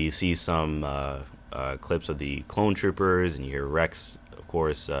 We see some clips of the clone troopers, and you hear Rex, of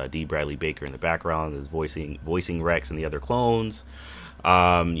course, D. Bradley Baker in the background is voicing Rex and the other clones.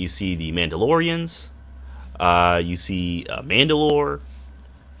 You see the Mandalorians. You see Mandalore.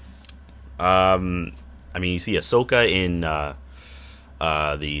 I mean, you see Ahsoka in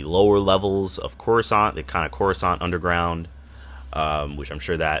the lower levels of Coruscant, the kind of Coruscant underground, which I'm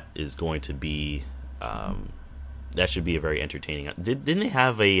sure that is going to be that should be a very entertaining. Didn't they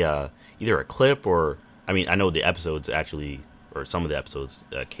have a either a clip or, I mean, I know the episodes actually, or some of the episodes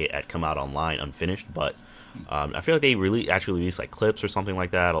had come out online unfinished, but I feel like they actually released like clips or something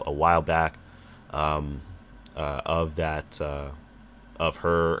like that a while back of that of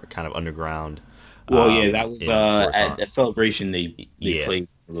her kind of underground. Well, yeah, that was at Celebration. They played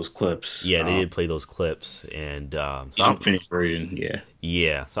those clips. Yeah, they did play those clips, and so unfinished version.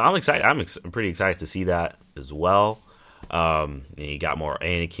 Yeah. So I'm excited. I'm pretty excited to see that as well. And you got more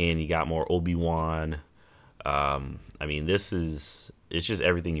Anakin, you got more Obi-Wan. I mean, it's just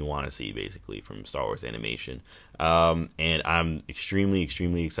everything you want to see basically from Star Wars animation. And I'm extremely,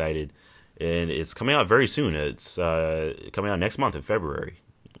 extremely excited. And it's coming out very soon. It's coming out next month in February.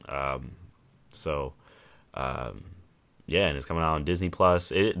 Yeah, and it's coming out on Disney Plus.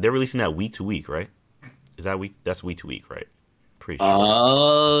 They're releasing that week to week, right? Is that week? That's week to week, right? Pretty sure.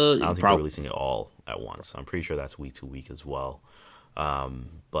 I don't think they're releasing it all at once. I'm pretty sure that's week to week as well.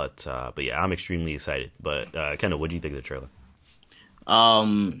 But yeah, I'm extremely excited. But Kendall, what do you think of the trailer?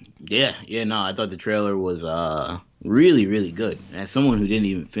 I thought the trailer was really, really good. As someone who didn't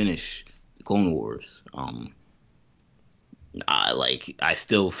even finish the Clone Wars, I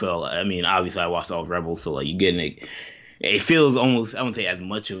still felt. I mean, obviously, I watched all of Rebels, so you getting it feels almost, I wouldn't say as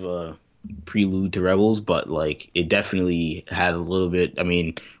much of a prelude to Rebels, but it definitely has a little bit. I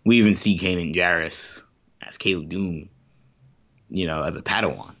mean, we even see Kanan Jarrus as Caleb Dune, as a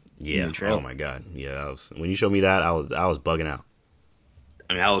Padawan. Yeah. Oh my God. Yeah. When you showed me that, I was bugging out.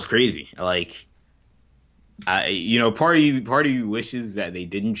 I mean, that was crazy. Part of you wishes that they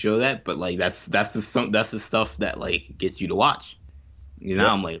didn't show that, but that's the stuff that gets you to watch. Yep.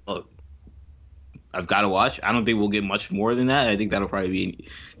 I'm like, look, I've got to watch. I don't think we'll get much more than that. I think that'll probably be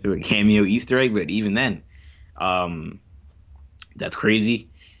a cameo Easter egg, but even then, that's crazy.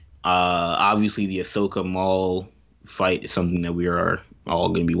 Obviously, the Ahsoka Maul fight is something that we are all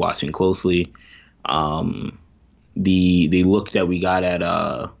going to be watching closely. The look that we got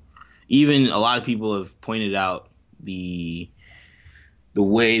at even a lot of people have pointed out the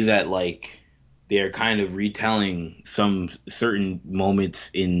way that they're kind of retelling some certain moments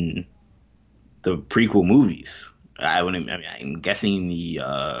in the prequel movies. I'm guessing the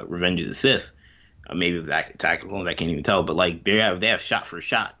Revenge of the Sith, maybe the Attack of the Clones. I can't even tell, but like they have shot for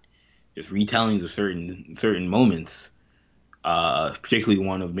shot, just retellings of certain moments. Particularly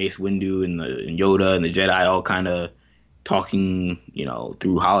one of Mace Windu and Yoda and the Jedi all kind of talking,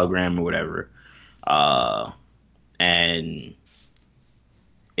 through hologram or whatever. And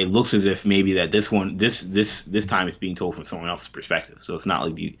it looks as if maybe that this time it's being told from someone else's perspective. So it's not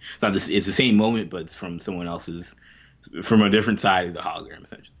like it's the same moment, but it's from someone else's, from a different side of the hologram,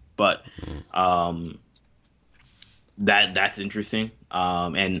 essentially. But that's interesting.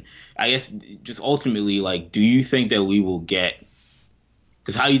 And I guess just ultimately, like, do you think that we will get?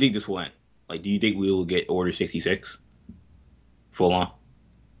 Because how do you think this will end? Like, do you think we will get Order 66 full on?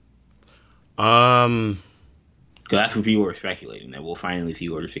 Because that's what people were speculating, that we'll finally see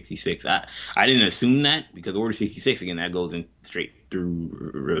Order 66. I didn't assume that, because Order 66, again, that goes in straight through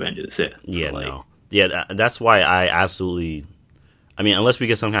Revenge of the Sith. Yeah, so, no. Yeah, that's why I absolutely... I mean, unless we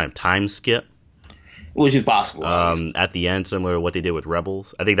get some kind of time skip. Which is possible. At the end, similar to what they did with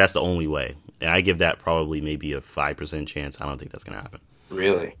Rebels. I think that's the only way. And I give that probably maybe a 5% chance. I don't think that's going to happen.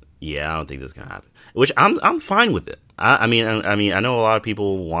 Really? Yeah, I don't think that's going to happen. Which I'm fine with it. I mean, I know a lot of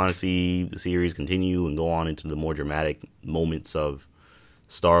people want to see the series continue and go on into the more dramatic moments of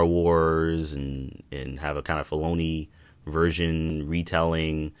Star Wars and have a kind of Filoni version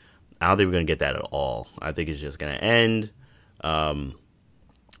retelling. I don't think we're going to get that at all. I think it's just going to end.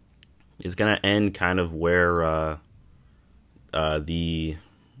 It's going to end kind of where not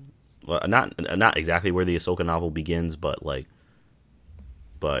exactly where the Ahsoka novel begins, but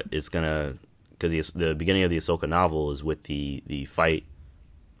it's going to... Because the beginning of the Ahsoka novel is with the fight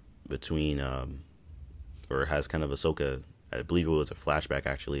between, or has kind of Ahsoka, I believe it was a flashback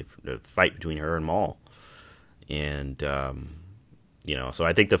actually, the fight between her and Maul. And, so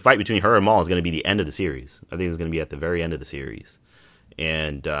I think the fight between her and Maul is going to be the end of the series. I think it's going to be at the very end of the series.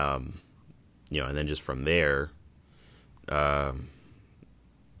 And, and then just from there, I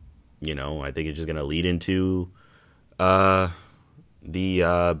think it's just going to lead into the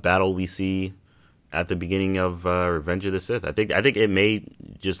battle we see at the beginning of Revenge of the Sith. I think it may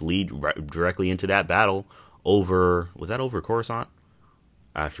just lead directly into that battle over Coruscant?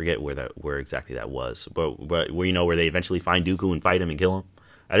 I forget where exactly that was, but where they eventually find Dooku and fight him and kill him.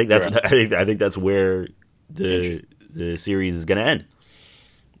 I think that's I think that's where the series is gonna end.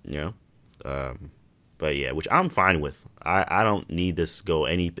 But yeah, which I'm fine with. I don't need this to go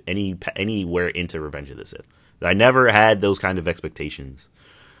anywhere into Revenge of the Sith. I never had those kind of expectations.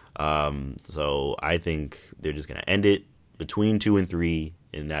 So I think they're just going to end it between 2 and 3,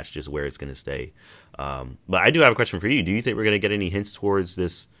 and that's just where it's going to stay. But I do have a question for you. Do you think we're going to get any hints towards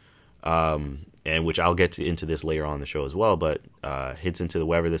this, and which I'll get into this later on in the show as well, but hints into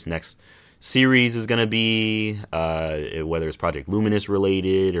whatever this next series is going to be, whether it's Project Luminous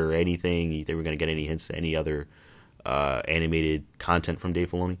related or anything? You think we're going to get any hints to any other animated content from Dave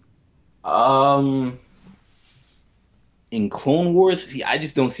Filoni? In Clone Wars, I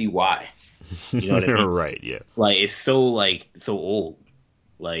just don't see why. You know what I mean? Right, yeah. Like, it's so old.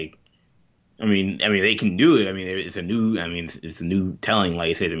 Like, I mean, they can do it. I mean, it's a new telling.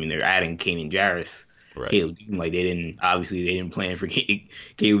 Like I said, I mean, they're adding Kanan Jarrus, right. Caleb Dune. Like, they didn't plan for Caleb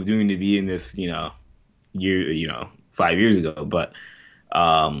Dune to be in this, 5 years ago. But,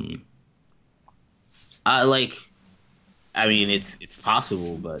 it's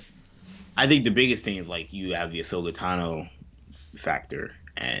possible, but I think the biggest thing is, like, you have the Ahsoka Tano factor,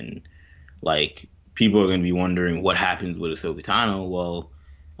 and, like, people are going to be wondering what happens with Ahsoka Tano. Well,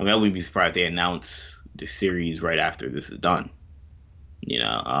 I mean, I wouldn't be surprised if they announce the series right after this is done.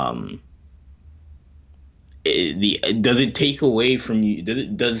 Does it take away from you?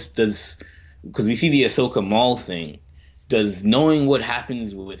 Does because we see the Ahsoka Maul thing, does knowing what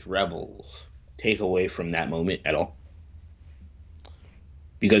happens with Rebels take away from that moment at all?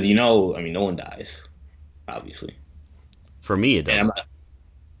 Because, no one dies, obviously. For me, it doesn't.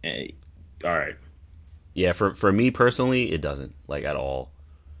 All right. Yeah, for me personally, it doesn't, like, at all.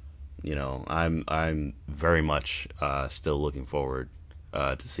 I'm very much still looking forward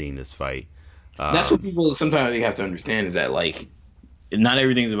to seeing this fight. That's what people sometimes they have to understand, is that, like, not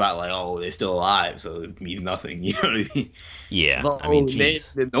everything's about, like, oh, they're still alive, so it means nothing. You know what I mean? Yeah. No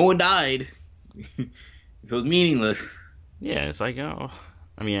one died. It was meaningless. Yeah, it's like,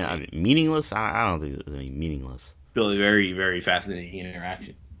 meaningless? I don't think it's meaningless. Still a very, very fascinating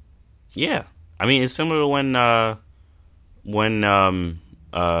interaction. Yeah. I mean, it's similar to when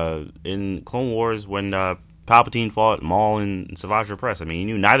in Clone Wars, when Palpatine fought Maul and Savage Opress. I mean, you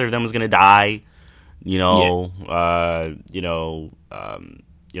knew neither of them was going to die. Yeah.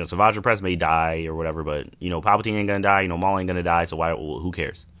 Savage Press may die or whatever, but Palpatine ain't gonna die. Maul ain't gonna die. So why? Who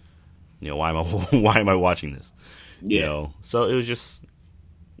cares? Why am I why am I watching this? Yeah. So it was just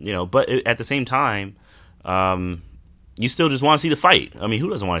but at the same time, you still just want to see the fight. I mean, who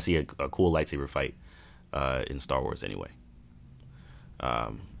doesn't want to see a cool lightsaber fight in Star Wars anyway?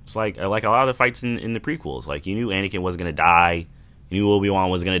 It's like a lot of the fights in the prequels. Like, you knew Anakin wasn't gonna die, you knew Obi-Wan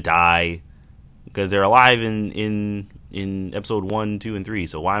was gonna die because they're alive in episode 1, 2, and 3.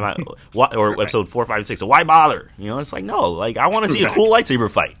 So why am I or right. Episode 4, 5, and 6? So why bother? It's like, no, like, I want to see a cool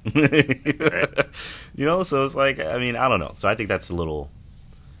lightsaber fight. Right. So it's like, I mean, I don't know. So I think that's a little.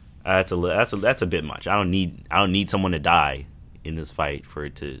 That's a bit much. I don't need someone to die in this fight for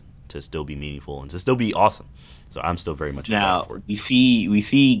it to still be meaningful and to still be awesome. So I'm still very much excited for it. We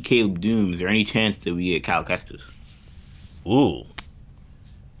see Caleb Doom. Is there any chance that we get Cal Kestis? Ooh,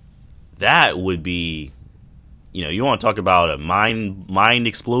 that would be, you want to talk about a mind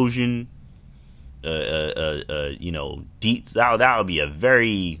explosion, deep. That would be a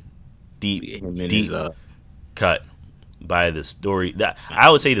very deep cut by the story. That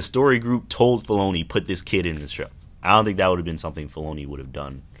I would say the story group told Filoni, put this kid in the show. I don't think that would have been something Filoni would have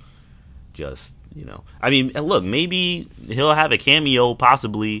done. Just I mean, look, maybe he'll have a cameo,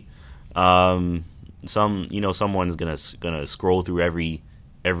 possibly. Someone's gonna scroll through every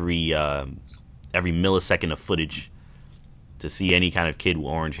millisecond of footage to see any kind of kid with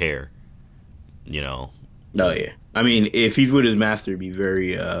orange hair. Oh yeah. I mean, if he's with his master, it'd be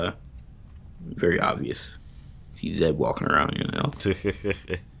very very obvious. See Zeb walking around,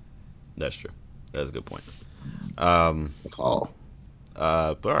 That's true. That's a good point. Paul.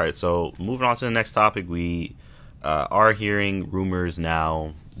 But all right, so moving on to the next topic, we are hearing rumors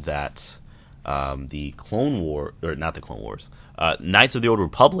now that the Clone War, or not the Clone Wars, Knights of the Old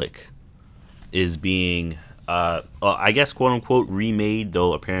Republic is being, I guess, quote unquote, remade.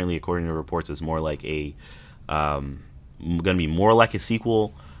 Though apparently, according to reports, it's more like going to be more like a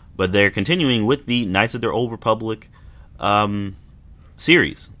sequel. But they're continuing with the Knights of the Old Republic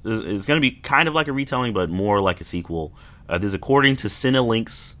series. It's going to be kind of like a retelling, but more like a sequel. This is according to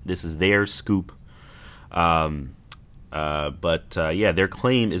Cinelinx. This is their scoop. But their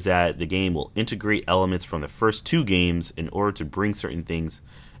claim is that the game will integrate elements from the first 2 games in order to bring certain things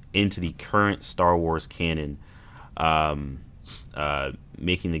into the current Star Wars canon,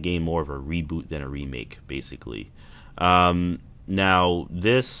 making the game more of a reboot than a remake, basically. Now,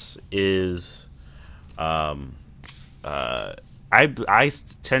 this is, I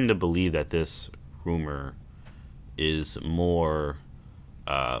tend to believe that this rumor is more,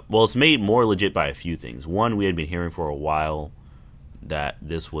 it's made more legit by a few things. One, we had been hearing for a while that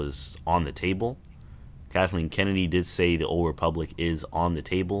this was on the table. Kathleen Kennedy did say the Old Republic is on the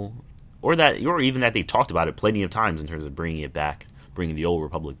table, or even that they talked about it plenty of times in terms of bringing the Old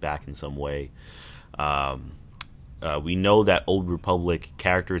Republic back in some way. We know that Old Republic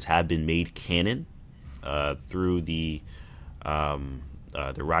characters have been made canon through the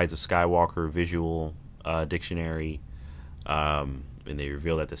Rise of Skywalker visual dictionary, and they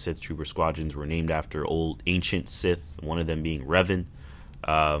reveal that the Sith Trooper squadrons were named after old ancient Sith, one of them being Revan.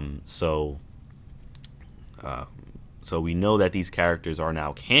 So we know that these characters are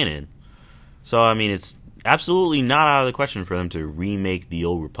now canon. So I mean, it's absolutely not out of the question for them to remake the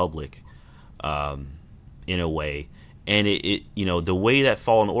Old Republic in a way. And it the way that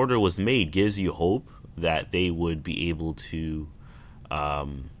Fallen Order was made gives you hope that they would be able to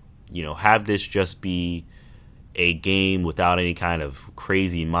have this just be a game without any kind of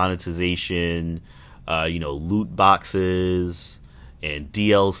crazy monetization, loot boxes and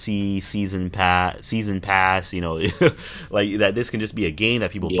DLC season pass, like that. This can just be a game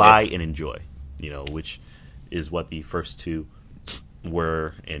that people buy and enjoy, which is what the first 2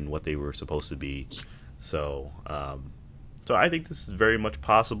 were and what they were supposed to be. So I think this is very much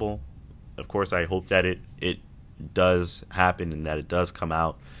possible. Of course, I hope that it does happen and that it does come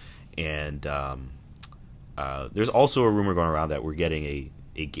out. And there's also a rumor going around that we're getting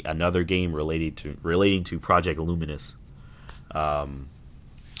another game relating to Project Luminous.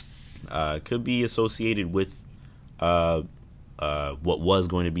 Could be associated with what was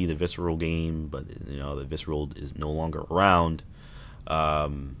going to be the Visceral game, but the Visceral is no longer around.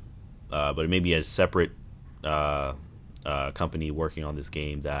 But it may be a separate company working on this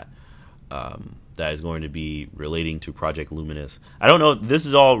game that is going to be relating to Project Luminous. I don't know. This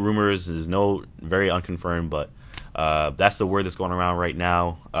is all rumors. There's no very unconfirmed, but that's the word that's going around right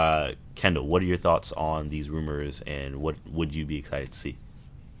now. Kendall, what are your thoughts on these rumors, and what would you be excited to see?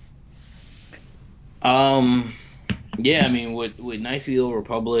 Yeah, I mean, with Knights of the Old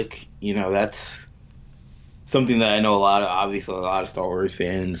Republic, that's something that I know obviously a lot of Star Wars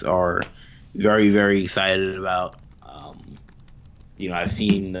fans are very, very excited about. I've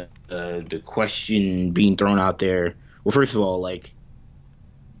seen the question being thrown out there. Well, first of all, like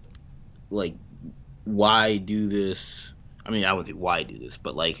why do this? I mean, I wouldn't say why do this,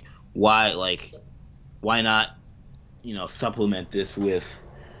 but why not, supplement this with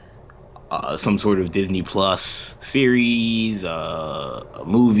some sort of Disney Plus series, a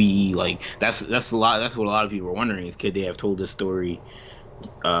movie. Like that's a lot. That's what a lot of people are wondering is could they have told this story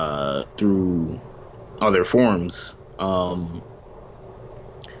through other forms?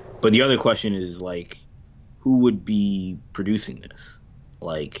 But the other question is who would be producing this?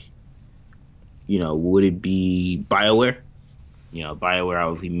 Would it be BioWare? BioWare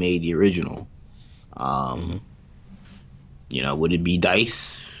obviously made the original. Would it be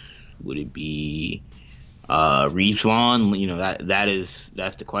DICE? Would it be Respawn?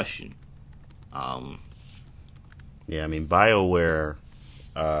 That's the question. Yeah, I mean BioWare.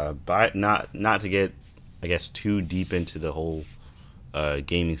 Not to get, I guess, too deep into the whole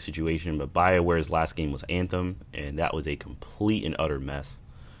gaming situation, but BioWare's last game was Anthem, and that was a complete and utter mess.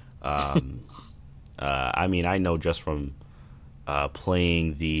 I mean, I know just from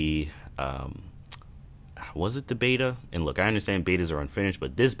playing the. Was it the beta? And look, I understand betas are unfinished,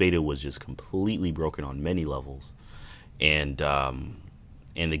 but this beta was just completely broken on many levels, and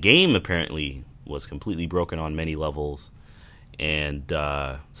the game apparently was completely broken on many levels, and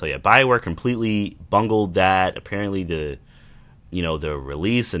so yeah, BioWare completely bungled that. Apparently, the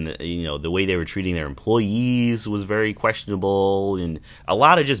release and the way they were treating their employees was very questionable, and a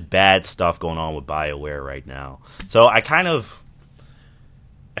lot of just bad stuff going on with BioWare right now. So I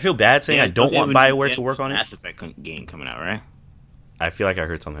feel bad saying I don't want BioWare to work on it. Mass Effect game coming out, right? I feel like I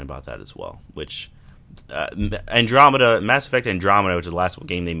heard something about that as well. Which Mass Effect Andromeda, which is the last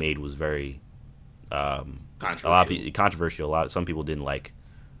game they made, was very controversial. Some people didn't like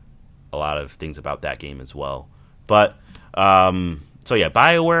a lot of things about that game as well. But so yeah,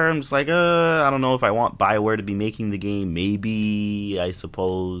 BioWare. I'm just I don't know if I want BioWare to be making the game. Maybe, I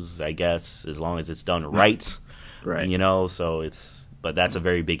suppose, I guess, as long as it's done right. So but that's a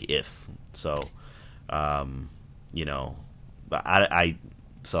very big if. So, but I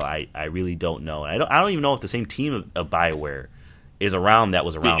really don't know. I don't even know if the same team of BioWare is around that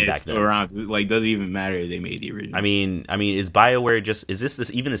was around back then. Doesn't even matter if they made the original. I mean, is BioWare is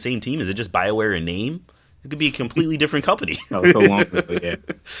this even the same team? Is it just BioWare in name? It could be a completely different company. That was so long ago, yeah.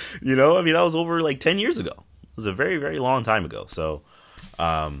 That was over 10 years ago. It was a very, very long time ago. So,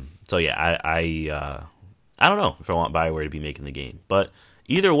 yeah, I don't know if I want BioWare to be making the game, but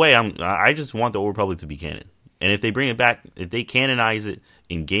either way, I just want the Old Republic to be canon. And if they bring it back, if they canonize it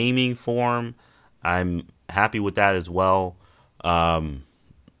in gaming form, I'm happy with that as well. I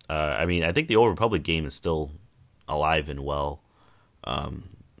mean, I think the Old Republic game is still alive and well. I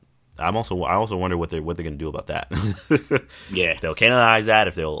also wonder what they're going to do about that. Yeah, if they'll canonize that,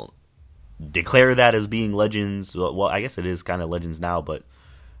 if they'll declare that as being Legends. Well, I guess it is kind of Legends now, but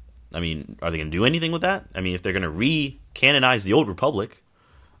I mean, are they going to do anything with that? I mean, if they're going to re-canonize the Old Republic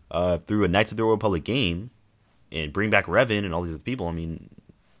through a Knights of the Old Republic game and bring back Revan and all these other people, I mean,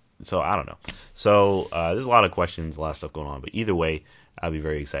 so I don't know. So there's a lot of questions, a lot of stuff going on, but either way, I'll be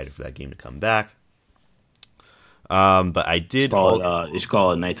very excited for that game to come back. But I did. It's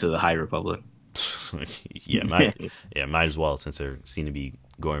called Knights of the High Republic. Yeah, might as well, since they seem to be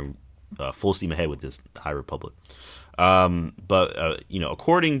going full steam ahead with this High Republic. But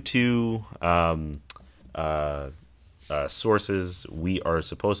according to sources, we are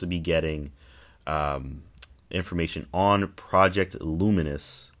supposed to be getting information on Project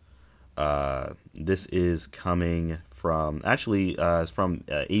Luminous. This is coming from it's from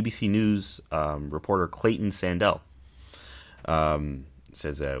ABC News reporter Clayton Sandell.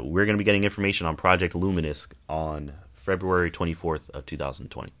 Says that we're going to be getting information on Project Luminous on February 24th of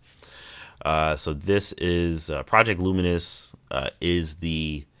 2020. So this is Project Luminous is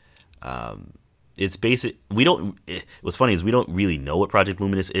the it's basic. What's funny is we don't really know what Project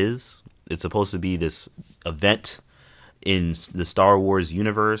Luminous is. It's supposed to be this event in the Star Wars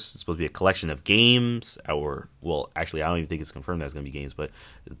universe. It's supposed to be a collection of games, actually, I don't even think it's confirmed that it's going to be games, but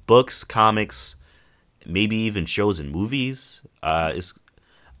books, comics, maybe even shows and movies. I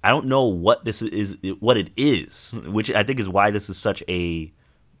don't know what this is, what it is, which I think is why this is such a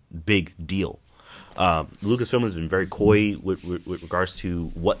big deal. Lucasfilm has been very coy with regards to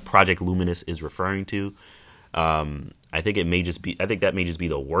what Project Luminous is referring to. I think that may just be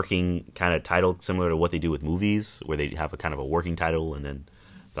the working kind of title, similar to what they do with movies, where they have a kind of a working title, and then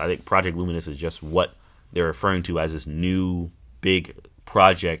so I think Project Luminous is just what they're referring to as this new big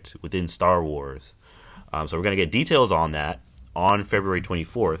project within Star Wars. So we're gonna get details on that on February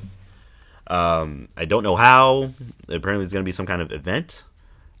 24th. I don't know how. Apparently, it's gonna be some kind of event,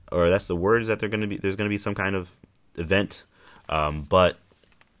 or that's the words that they're gonna be. There's gonna be some kind of event, but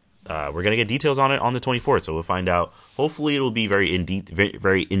we're gonna get details on it on the 24th. So we'll find out. Hopefully, it'll be very in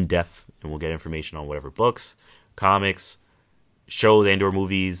depth, and we'll get information on whatever books, comics, shows, and/or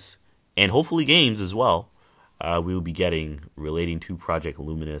movies, and hopefully games as well. We will be getting relating to Project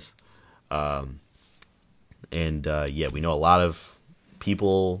Luminous. Yeah, we know a lot of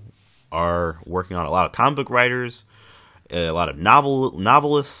people are working on, a lot of comic book writers, a lot of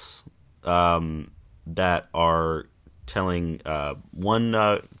novelists that are telling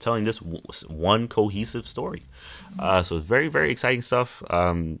this one cohesive story. So it's very, very exciting stuff.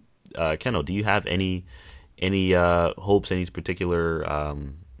 Kendall, do you have any hopes, any particular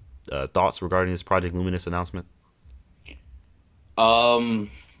thoughts regarding this Project Luminous announcement?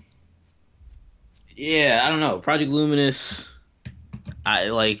 Yeah, I don't know. Project Luminous, I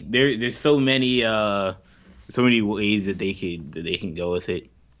like there's so many ways that they can go with it.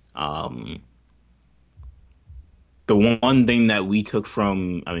 The one thing that we took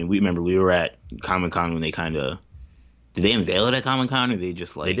from, I mean, we were at Comic-Con when they did they unveil it at Comic-Con, or they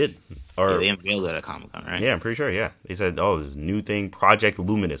just like... They did. Or they unveiled it at Comic-Con, right? Yeah, I'm pretty sure, yeah. They said, this new thing, Project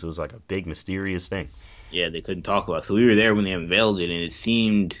Luminous. It was like a big, mysterious thing. Yeah, they couldn't talk about it. So we were there when they unveiled it, and it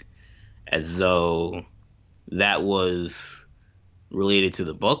seemed as though that was related to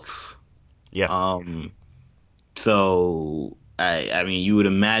the books. Yeah. So, I mean, you would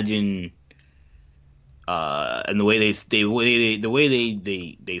imagine... and the way they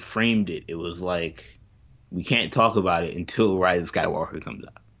framed it, it was like, we can't talk about it until Rise of Skywalker comes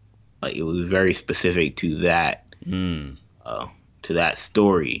out. Like, it was very specific to that, to that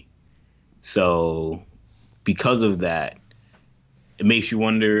story. So, because of that, it makes you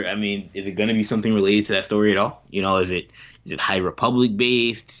wonder. I mean, is it going to be something related to that story at all? You know, is it High Republic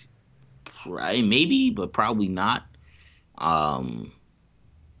based? Maybe, but probably not.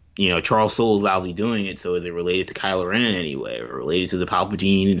 You know, Charles Soule's obviously doing it, so is it related to Kylo Ren in any way, or related to the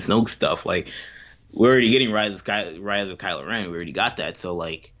Palpatine and Snoke stuff? Like, we're already getting Rise of Kylo Ren. We already got that, so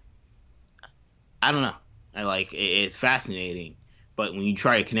like, I don't know. It's fascinating, but when you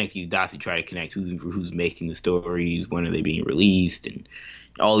try to connect these dots, you try to connect who's making the stories, when are they being released, and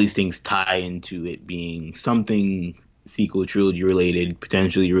all these things tie into it being something sequel trilogy related,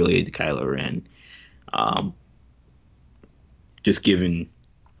 potentially related to Kylo Ren. Just given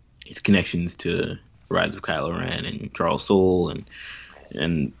its connections to Rise of Kylo Ren and Charles Soule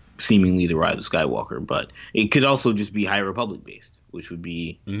and seemingly the Rise of Skywalker, but it could also just be High Republic based, which would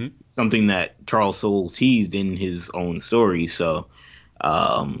be something that Charles Soule teased in his own story. So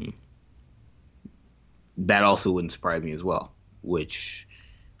that also wouldn't surprise me as well. Which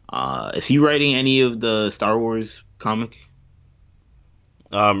is he writing any of the Star Wars comic?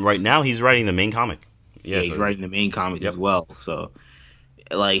 Right now, he's writing the main comic. Yeah, he's writing the main comic as well. So.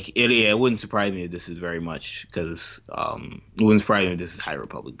 Like, it wouldn't surprise me if this is very much, because it wouldn't surprise me if this is High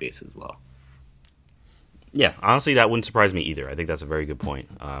Republic based as well. Yeah, honestly, that wouldn't surprise me either. I think that's a very good point.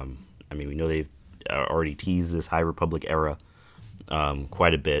 I mean, we know they've already teased this High Republic era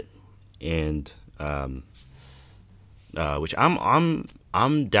quite a bit, and which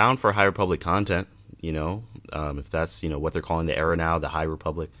I'm down for High Republic content. You know, if that's what they're calling the era now, the High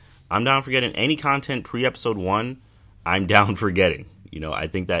Republic, I'm down for getting any content pre-Episode 1. I'm down for getting. You know, I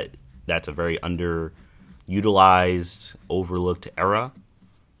think that's a very underutilized, overlooked era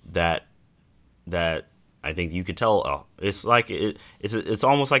that I think you could tell. Oh, it's like it's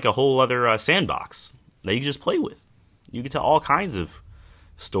almost like a whole other sandbox that you can just play with. You can tell all kinds of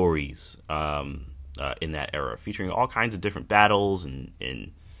stories in that era, featuring all kinds of different battles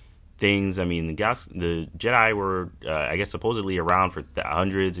and things. I mean, the Jedi were, I guess, supposedly around for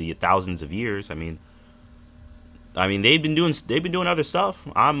hundreds of thousands of years. I mean, they've been doing other stuff.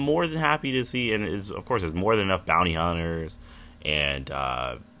 I'm more than happy to see, and of course, there's more than enough bounty hunters and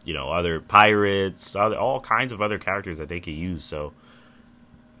other pirates, all kinds of other characters that they could use. So,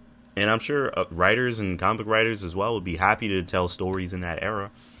 and I'm sure writers and comic book writers as well would be happy to tell stories in that era.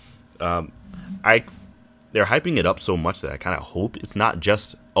 They're hyping it up so much that I kind of hope it's not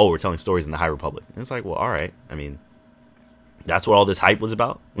just we're telling stories in the High Republic. And it's like, well, all right. I mean, that's what all this hype was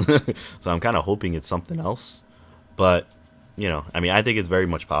about. So I'm kind of hoping it's something else. But, I think it's very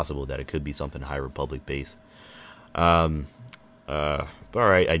much possible that it could be something High Republic based. But all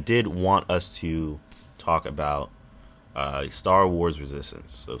right, I did want us to talk about Star Wars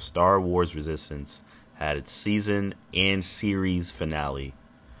Resistance. So Star Wars Resistance had its season and series finale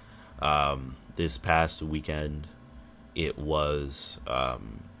this past weekend. It was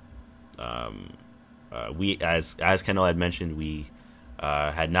We, as Kendall had mentioned, we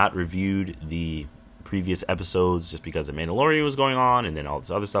had not reviewed the previous episodes just because the Mandalorian was going on, and then all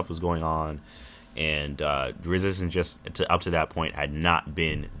this other stuff was going on, and Resistance up to that point had not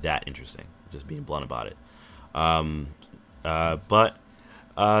been that interesting. Just being blunt about it. But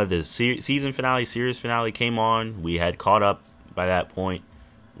the season finale, series finale came on. We had caught up by that point.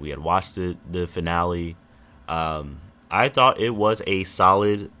 We had watched the finale. I thought it was a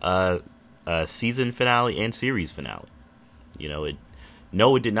solid season finale and series finale. It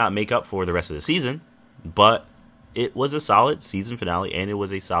did not make up for the rest of the season, but it was a solid season finale and it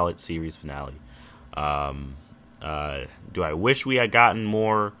was a solid series finale. Do I wish we had gotten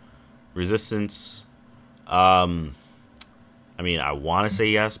more Resistance? I want to say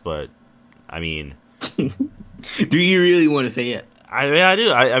yes, but do you really want to say yes? I do.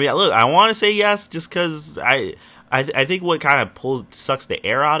 Look, I want to say yes just because I think what kind of sucks the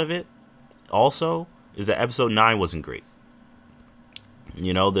air out of it also is that episode 9 wasn't great.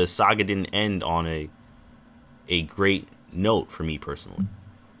 The saga didn't end on a great note for me personally.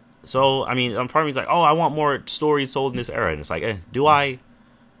 So, part of me's like, oh, I want more stories told in this era. And it's like, do I?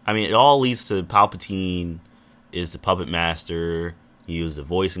 It all leads to Palpatine is the puppet master. He was the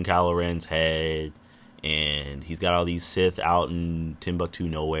voice in Kylo Ren's head. And he's got all these Sith out in Timbuktu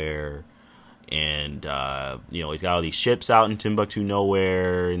nowhere. And, he's got all these ships out in Timbuktu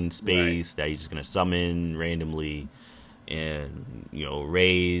nowhere in space that he's just going to summon randomly. And,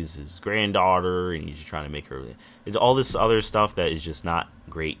 Rey's his granddaughter, and he's just trying to make her. It's all this other stuff that is just not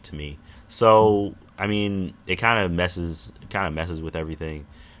great to me. So, it kind of messes with everything.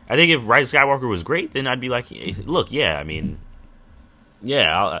 I think if Rise of Skywalker was great, then I'd be like, look, yeah,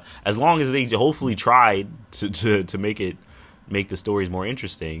 as long as they hopefully tried to make the stories more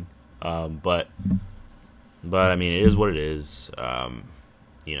interesting. But it is what it is.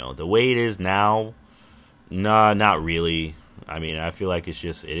 The way it is now, nah, not really. I feel like it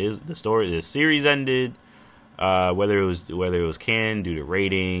is the story. The series ended, whether it was canned due to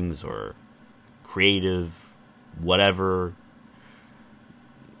ratings or creative, whatever.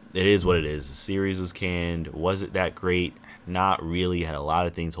 It is what it is. The series was canned. Was it that great? Not really. Had a lot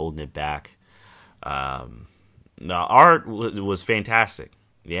of things holding it back. The art was fantastic.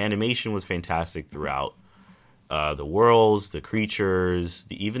 The animation was fantastic throughout. The worlds, the creatures,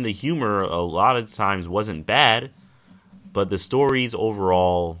 even the humor a lot of times wasn't bad, but the stories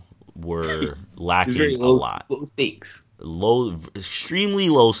overall were lacking a lot. Low stakes. Extremely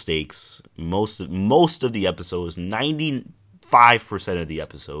low stakes. Most of the episodes, 95% of the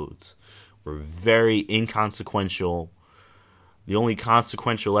episodes, were very inconsequential. The only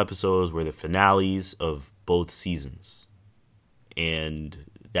consequential episodes were the finales of both seasons. And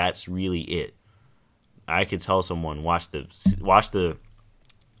that's really it. I could tell someone watch the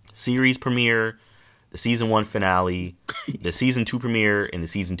series premiere, the season 1 finale, the season 2 premiere, and the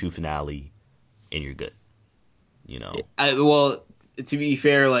season 2 finale, and you're good. To be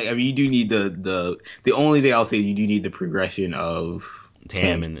fair, you do need the only thing I'll say is you do need the progression of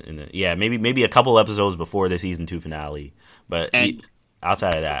Tam and maybe a couple episodes before the season 2 finale, but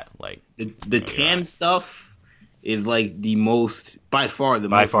outside of that, the Tam stuff is by far the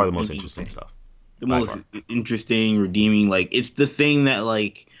most interesting stuff. The most interesting, redeeming. It's the thing that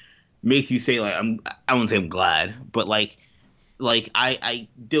makes you say I wouldn't say I'm glad, but I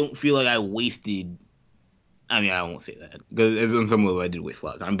don't feel like I wasted. I won't say that because on some level I did waste a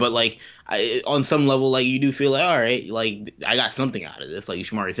lot of time, but on some level you do feel all right, I got something out of this. Like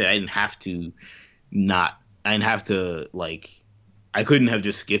Shamari said, I didn't have to I couldn't have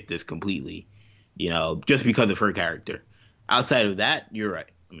just skipped this completely, just because of her character. Outside of that, you're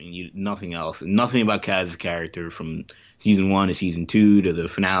right. Nothing else. Nothing about Kaz's character from season 1 to season 2 to the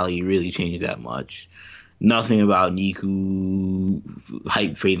finale really changed that much. Nothing about Niku,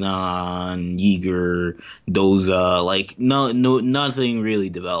 Hype Phaeton, Yeager, Doza. Nothing really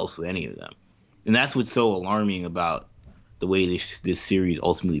develops with any of them. And that's what's so alarming about the way this series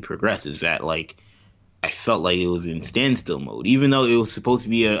ultimately progresses. That I felt like it was in standstill mode, even though it was supposed to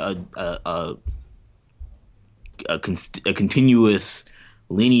be a continuous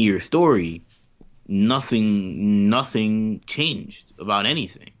linear story. Nothing changed about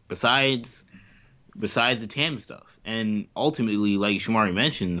anything besides the Tam stuff. And ultimately, like Shamari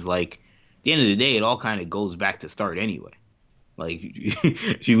mentions, at the end of the day, it all kind of goes back to start anyway.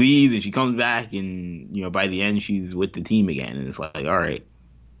 She leaves and she comes back, and by the end she's with the team again, and it's all right.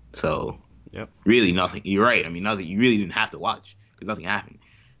 So yep. Really nothing. You're right. Nothing. You really didn't have to watch because nothing happened.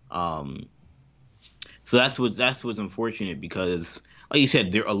 So that's what's unfortunate, because like you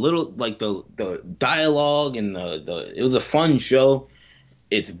said, they're a little the dialogue and it was a fun show.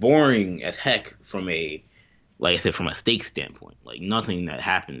 it's boring as heck from a, like I said, from a stakes standpoint. Like nothing that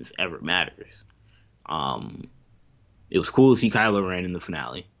happens ever matters. It was cool to see Kylo Ren in the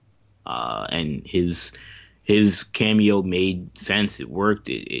finale, and his cameo made sense. It worked.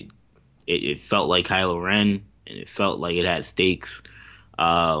 It felt like Kylo Ren, and it felt like it had stakes.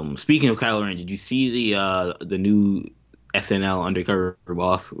 Speaking of Kylo Ren, did you see the new SNL Undercover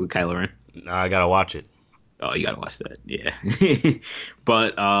Boss with Kylo Ren? No, I gotta watch it. Oh, you gotta watch that. Yeah.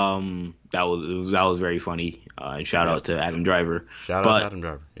 But that was very funny. And shout out to Adam Driver. Shout out to Adam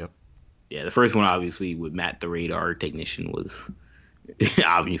Driver. Yep. Yeah, the first one obviously with Matt the Radar Technician was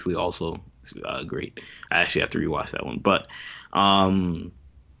obviously also great. I actually have to rewatch that one, but no,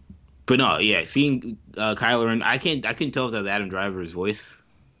 yeah, seeing Kylo Ren, I couldn't tell if that was Adam Driver's voice.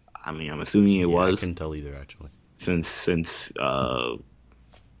 I mean, I'm assuming it was. I couldn't tell either, actually. Since Oscar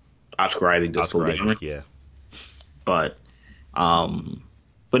Isaac does Oscar Isaac, yeah. But no,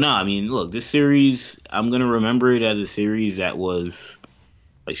 I mean, look, this series, I'm gonna remember it as a series that was,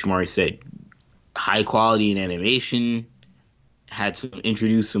 like Shamari said, high quality in animation, had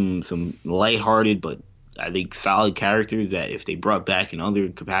introduced some lighthearted but I think solid characters that if they brought back in other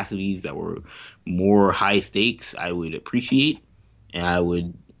capacities that were more high stakes, I would appreciate, and I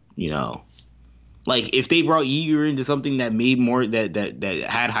would, like if they brought Yeager into something that made more that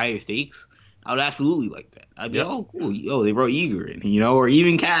had higher stakes, I would absolutely like that. I'd be oh cool, they brought Yeager in, or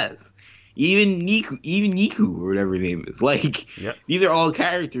even Kaz, even Niku or whatever his name is. Like these are all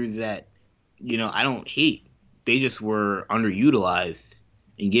characters that I don't hate. They just were underutilized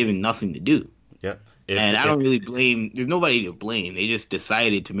and given nothing to do. Yeah. And I don't really blame. There's nobody to blame. They just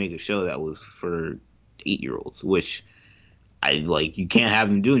decided to make a show that was for 8-year-olds, which I like. You can't have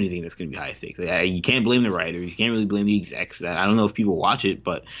them do anything that's going to be high stakes. You can't blame the writers. You can't really blame the execs. I don't know if people watch it,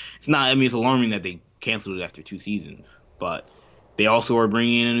 but it's not. I mean, it's alarming that they canceled it after 2 seasons. But they also are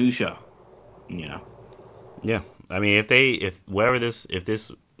bringing in a new show. Yeah, I mean, if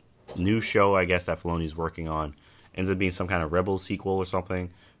this new show, I guess that Filoni's working on, ends up being some kind of Rebel sequel or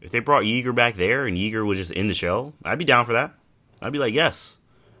something. If they brought Yeager back there and Yeager was just in the show, I'd be down for that. I'd be like, yes,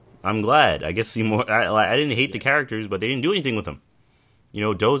 I'm glad. I guess see more. I didn't hate the characters, but they didn't do anything with them.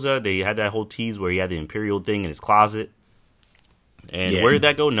 Doza, they had that whole tease where he had the Imperial thing in his closet, and where did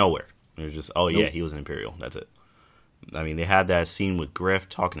that go? Nowhere. It was just, he was an Imperial. That's it. I mean, they had that scene with Griff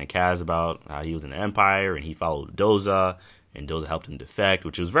talking to Kaz about how he was in the Empire and he followed Doza. And Doza helped him defect,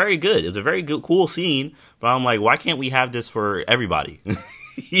 which was very good. It was a very good, cool scene. But I'm like, why can't we have this for everybody?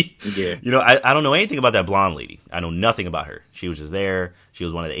 Yeah. I don't know anything about that blonde lady. I know nothing about her. She was just there. She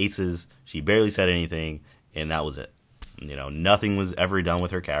was one of the aces. She barely said anything, and that was it. Nothing was ever done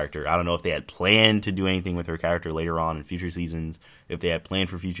with her character. I don't know if they had planned to do anything with her character later on in future seasons, if they had planned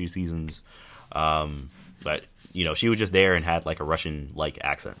for future seasons. But, she was just there and had like a Russian-like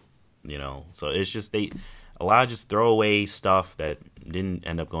accent, So it's just a lot of just throwaway stuff that didn't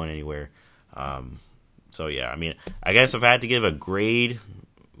end up going anywhere. So yeah, I mean, I guess if I had to give a grade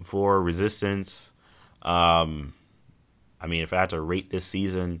for Resistance, I mean, if I had to rate this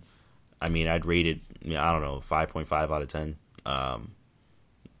season, I mean, I'd rate it, I don't know, 5.5 out of 10. I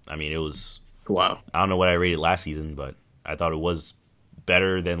mean, it was... Wow. I don't know what I rated last season, but I thought it was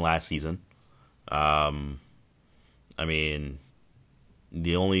better than last season. I mean...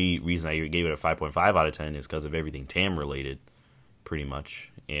 The only reason I gave it a 5.5 out of 10 is because of everything Tam related, pretty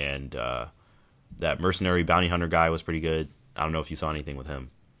much. And that mercenary bounty hunter guy was pretty good. I don't know if you saw anything with him.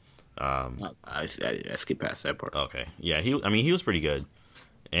 I skipped past that part. Okay. Yeah, he was pretty good.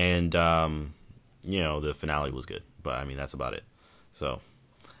 And, the finale was good. But, I mean, that's about it. So,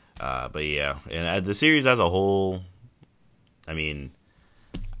 but yeah. And the series as a whole, I mean...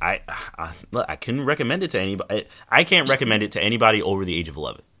 I couldn't recommend it to anybody. I can't recommend it to anybody over the age of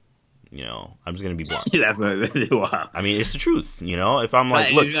 11. I'm just gonna be blunt. That's wow. I mean, it's the truth. If I'm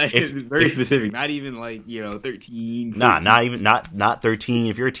like, look, it's very specific. Not even like 13. 14. Nah, not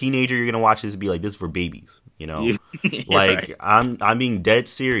 13. If you're a teenager, you're gonna watch this and be like, this is for babies. Like right. I'm being dead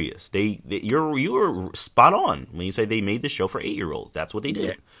serious. You were spot on when you say they made this show for 8-year-olds. That's what they did.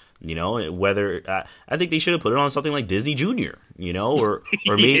 Yeah. Whether I think they should have put it on something like Disney Junior, or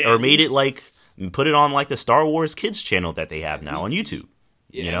made it like put it on like the Star Wars Kids channel that they have now on YouTube.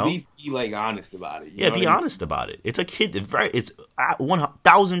 Yeah, at least be like honest about it. Be honest about it. It's a kid. It's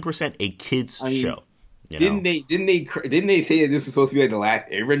 1000% a kids show. Didn't they say that this was supposed to be like the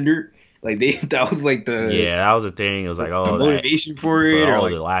last Airbender? Like that was like the that was the thing. It was like the motivation for it, or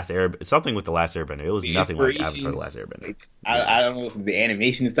like the last Airbender. Something with the last Airbender. It was nothing like Avatar: The Last Airbender. Like, I don't know if it was the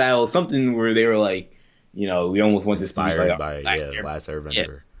animation style, something where they were like, we almost went to inspired by Last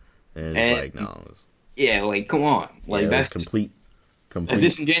Airbender, and it's like no, like come on, like that's complete. complete,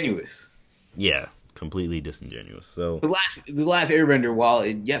 disingenuous. yeah, completely disingenuous. So The last Airbender, while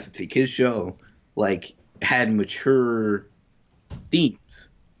it's a kids show, like had mature themes.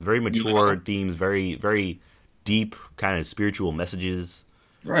 very You mature know? themes, very very deep kind of spiritual messages.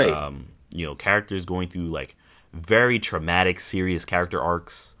 Right. Characters going through like very traumatic, serious character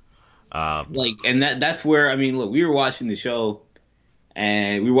arcs. Like, and that's where, I mean, look, we were watching the show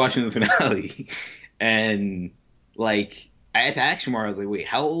and we were watching the finale, and like I had to ask Shamar, I was like, wait,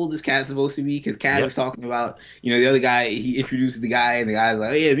 how old is Kat supposed to be? Because Kat Yep. was talking about, the other guy, he introduces the guy, and the guy's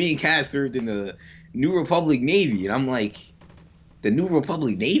like, oh yeah, me and Kat served in the New Republic Navy, and I'm like, the New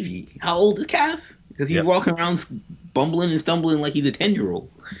Republic Navy? How old is Cass? Because he's Yep. walking around bumbling and stumbling like he's a 10-year-old.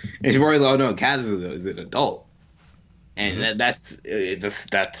 And Shamar like, oh no, Cass is an adult. And Mhm.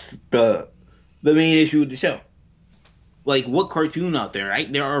 that's the main issue with the show. Like, what cartoon out there?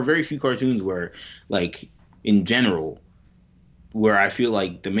 Right? There are very few cartoons where, like, in general, where I feel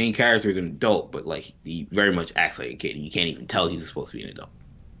like the main character is an adult, but like he very much acts like a kid. And you can't even tell he's supposed to be an adult.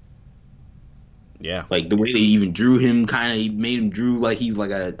 Yeah. Like the way they even drew him, kind of made him drew like he's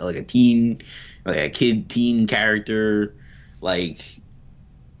like a teen, like a kid teen character, like,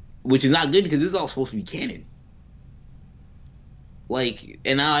 which is not good because this is all supposed to be canon. Like,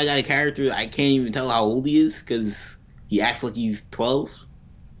 and now I got a character I can't even tell how old he is because he acts like he's 12.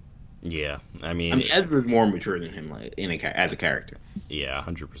 Yeah. I I mean, mean, Ezra's more mature than him, like as a character. yeah,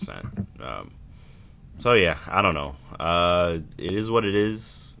 100%. So yeah, I don't know. It is what it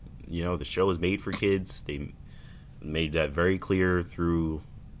is. The show is made for kids. They made that very clear through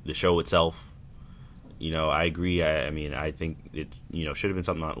the show itself. I agree. I mean, I think it should have been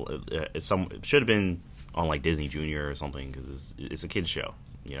something. It should have been on like Disney Junior or something because it's a kids show.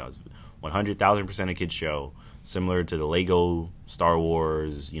 It's 100,000% a kids show, similar to the Lego Star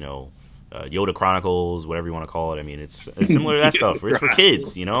Wars. Yoda Chronicles, whatever you want to call it. I mean, it's similar to that stuff. It's for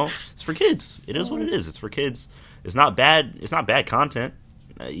kids. It's for kids. It is what it is. It's for kids. It's not bad. It's not bad content.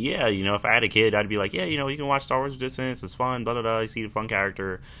 Yeah, if I had a kid, I'd be like, yeah, you can watch Star Wars Resistance. It's fun. Blah blah blah. You see the fun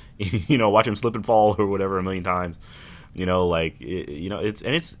character. Watch him slip and fall or whatever a million times. It's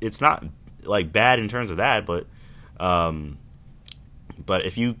not like bad in terms of that, but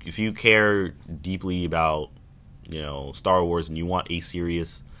if you care deeply about Star Wars and you want a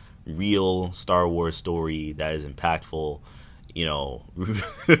serious, real Star Wars story that is impactful,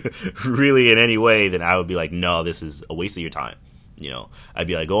 really in any way, then I would be like, no, this is a waste of your time. I'd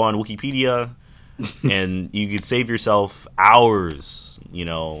be like, go on Wikipedia and you could save yourself hours,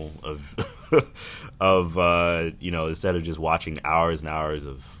 of instead of just watching hours and hours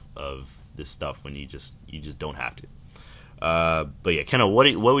of this stuff when you just don't have to. But yeah, Kenna,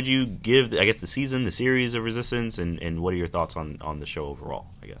 what would you give, I guess, the series of Resistance, and what are your thoughts on the show overall,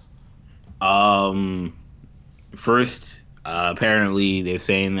 I guess? First, apparently they're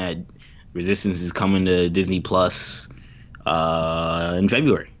saying that Resistance is coming to Disney Plus in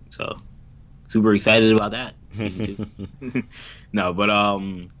February, so super excited about that. No, but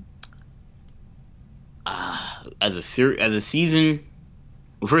as a season,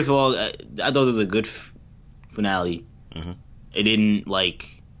 well, first of all, I thought it was a good finale. Mm-hmm. It didn't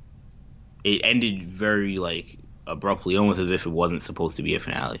it ended very abruptly, almost as if it wasn't supposed to be a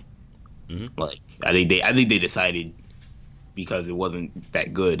finale. Mm-hmm. I think they decided because it wasn't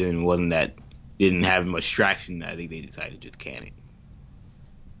that good and it wasn't that didn't have much traction. I think they decided to just can it.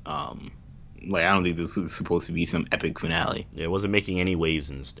 I don't think this was supposed to be some epic finale. Yeah, it wasn't making any waves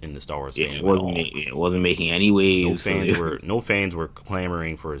in the Star Wars fandom It wasn't. It wasn't making any waves. No fans were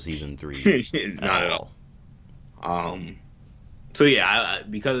clamoring for a season 3. Not at all. So yeah,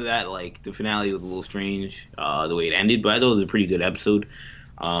 because of that, the finale was a little strange, the way it ended, but I thought it was a pretty good episode.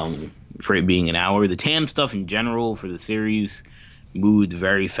 For it being an hour, the TAM stuff in general for the series moved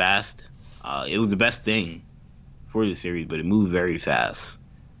very fast. It was the best thing for the series, but it moved very fast.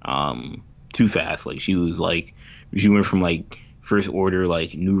 Too fast. She went from first order,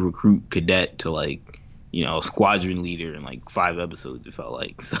 new recruit cadet to squadron leader in 5 episodes. It felt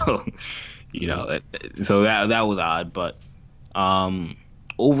like so. So that was odd, but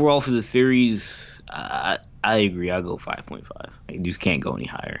overall for the series, I agree. I'll go 5.5. I just can't go any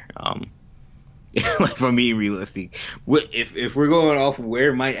higher. If I'm being realistic, if we're going off of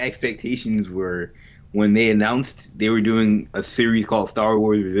where my expectations were when they announced they were doing a series called Star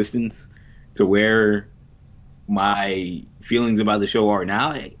Wars Resistance, to where my feelings about the show are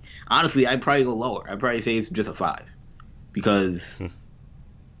now, honestly, I'd probably go lower. I'd probably say it's just a 5, because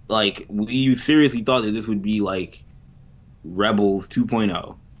we seriously thought that this would be Rebels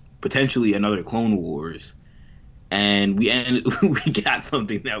 2.0, potentially another Clone Wars, and we got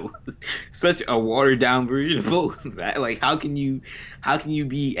something that was such a watered down version of both. Right? Like, how can you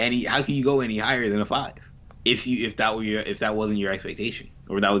go any higher than a 5 if that wasn't your expectation,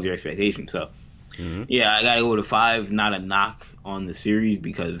 or that was your expectation? So yeah, I gotta go to 5. Not a knock on the series,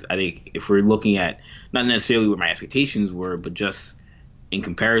 because I think if we're looking at not necessarily what my expectations were, but just in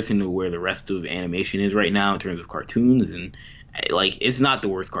comparison to where the rest of animation is right now in terms of cartoons, and like, it's not the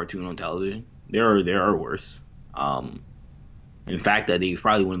worst cartoon on television. There are worse. In fact, I think it's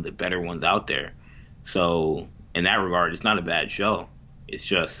probably one of the better ones out there. So in that regard, it's not a bad show. It's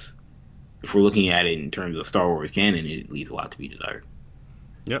just, if we're looking at it in terms of Star Wars canon, it leaves a lot to be desired.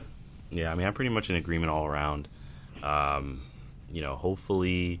 Yep. Yeah, I mean, I'm pretty much in agreement all around.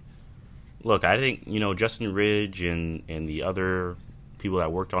 Hopefully, look, I think, Justin Ridge and the other people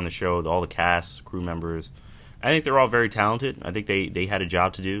that worked on the show, all the cast, crew members, I think they're all very talented. I think they had a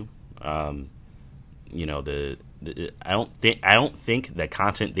job to do. I don't think the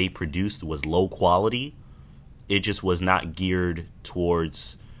content they produced was low quality. It just was not geared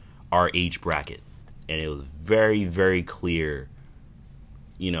towards our age bracket, and it was very, very clear,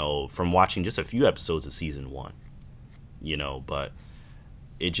 from watching just a few episodes of season 1. But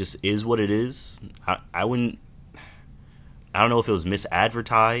it just is what it is. I don't know if it was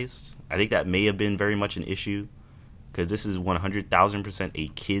misadvertised. I think that may have been very much an issue, because this is 100,000% a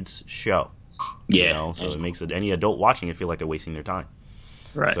kids show. Yeah. So it makes any adult watching it feel like they're wasting their time.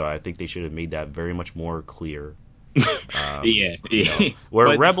 Right. So I think they should have made that very much more clear. Yeah.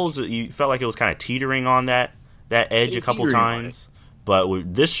 Where Rebels, you felt like it was kind of teetering on that edge a couple times. But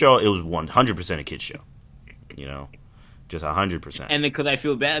with this show, it was 100% a kids show. Just 100%. And because I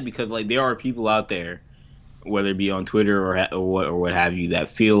feel bad, because like, there are people out there, whether it be on Twitter or what have you, that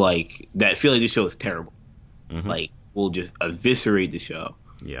feel like this show is terrible. Mm-hmm. Like, we'll just eviscerate the show.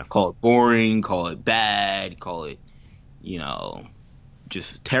 Yeah. Call it boring, call it bad, call it,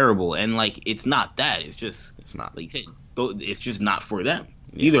 just terrible. And like, it's not that. It's not. Like you said, it's just not for them.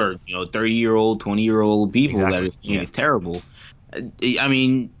 Yeah. Either 30-year-old, 20-year-old people that are saying it's terrible. I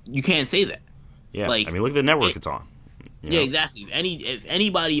mean, you can't say that. Yeah. Like, I mean, look at the network it's on. Yeah, exactly. If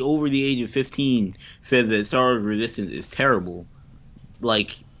anybody over the age of 15 says that Star Wars Resistance is terrible,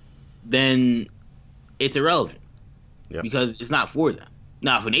 like, then it's irrelevant. Yep. Because it's not for them.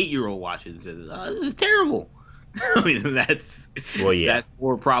 Now, if an 8-year-old watches and says, this is terrible, I mean, that's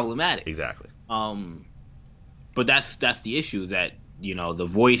more problematic. Exactly. But that's the issue, is that, the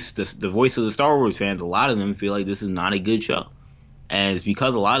voice of the Star Wars fans, a lot of them feel like this is not a good show. And it's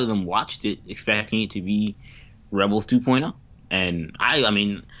because a lot of them watched it expecting it to be Rebels 2.0. And I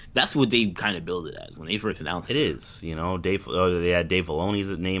mean, that's what they kind of build it as when they first announced it. It is, they had Dave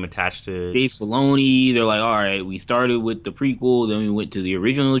Filoni's name attached to it. Dave Filoni, they're like, all right, we started with the prequel, then we went to the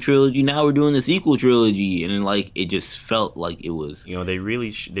original trilogy, now we're doing the sequel trilogy, and then like, it just felt like it was. They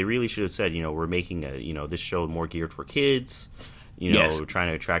really should have said, we're making this show more geared for kids. We're trying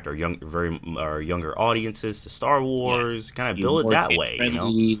to attract our younger audiences to Star Wars. Kind of build it that way.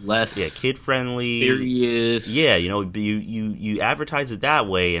 Less kid friendly, serious. Yeah, you advertise it that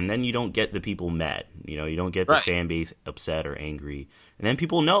way, and then you don't get the people mad. You don't get the fan base upset or angry, and then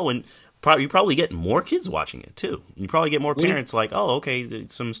people know, and you probably get more kids watching it too. You probably get more parents like, oh, okay,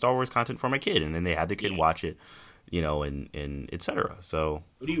 some Star Wars content for my kid, and then they have the kid watch it, and etc. So,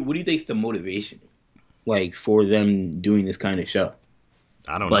 what do you think is the motivation? Like, for them doing this kind of show?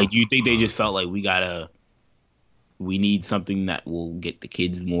 I don't know. Like, do you think they just felt like we need something that will get the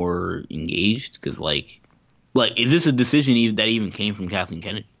kids more engaged? Because like, is this a decision that even came from Kathleen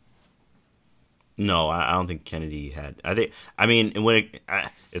Kennedy? No, I don't think Kennedy had.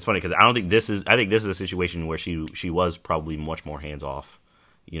 It's funny because I think this is a situation where she was probably much more hands off.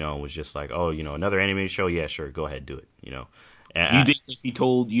 Was just like, oh, another animated show, yeah, sure, go ahead, do it. You don't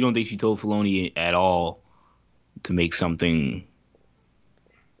think she told Filoni at all to make something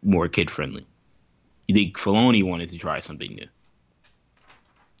more kid friendly? You think Filoni wanted to try something new?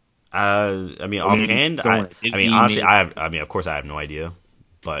 Offhand, honestly, of course, I have no idea.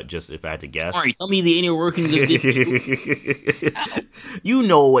 But just if I had to guess, sorry, tell me the inner workings of this. You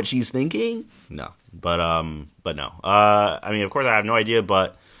know what she's thinking? No, but no. Of course, I have no idea.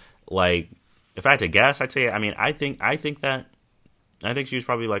 But like, if I had to guess, I'd say, I think she was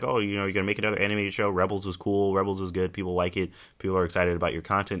probably like, oh, you're going to make another animated show. Rebels is cool. Rebels is good. People like it. People are excited about your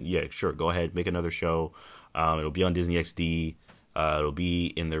content. Yeah, sure. Go ahead. Make another show. It'll be on Disney XD. It'll be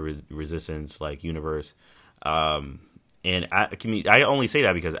in the Resistance universe. And I only say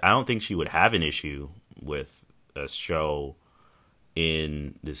that because I don't think she would have an issue with a show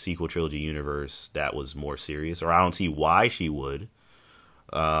in the sequel trilogy universe that was more serious. Or I don't see why she would.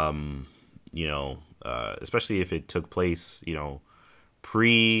 especially if it took place,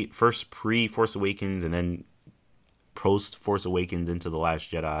 pre Force Awakens and then post Force Awakens into The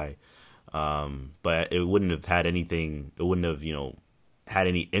Last Jedi. But it wouldn't have had anything. It wouldn't have, had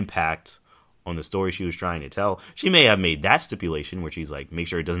any impact on the story she was trying to tell. She may have made that stipulation where she's like, make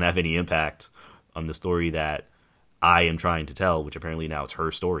sure it doesn't have any impact on the story that I am trying to tell, which apparently now it's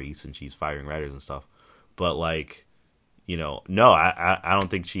her story since she's firing writers and stuff. But like, no, I don't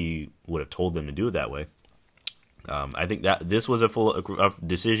think she would have told them to do it that way. I think that this was a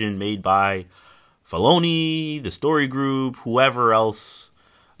decision made by Filoni, the story group, whoever else,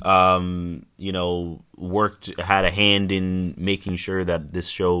 had a hand in making sure that this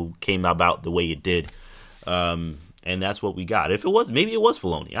show came about the way it did. And that's what we got. Maybe it was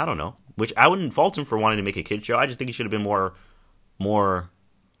Filoni. I don't know. Which I wouldn't fault him for wanting to make a kid show. I just think he should have been more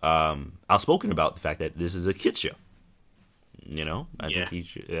outspoken about the fact that this is a kid show. I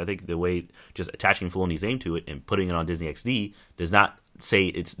think the way just attaching Filoni's name to it and putting it on Disney XD does not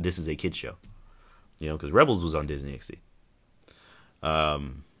say this is a kid show. Because Rebels was on Disney XD.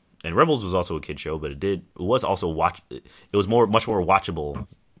 And Rebels was also a kid show, but it was also it was much more watchable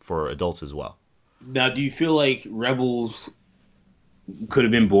for adults as well. Now, do you feel like Rebels could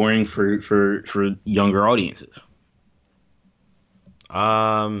have been boring for younger audiences?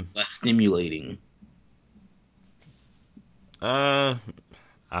 Less stimulating. No.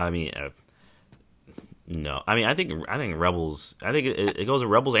 I think Rebels. I think it goes to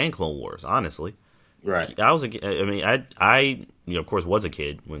Rebels and Clone Wars. Honestly, right. I of course was a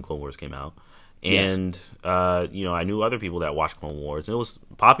kid when Clone Wars came out, and I knew other people that watched Clone Wars, and it was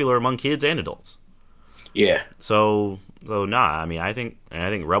popular among kids and adults. Yeah. So I think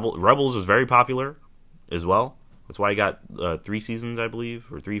Rebels was very popular as well. That's why I got 3 seasons, I believe,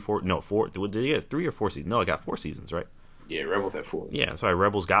 or 4. Did he get 3 or 4 seasons? No, I got 4 seasons, right? Yeah, Rebels had 4. Yeah, sorry,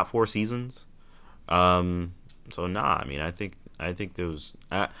 Rebels got 4 seasons. I think there was.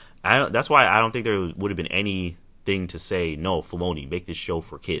 That's why I don't think there would have been anything to say. No, Filoni, make this show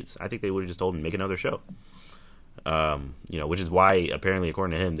for kids. I think they would have just told him make another show. Which is why apparently,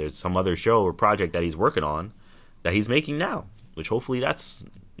 according to him, there's some other show or project that he's working on that he's making now, which hopefully that's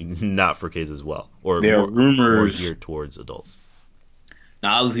not for kids as well, or there are rumors more geared towards adults.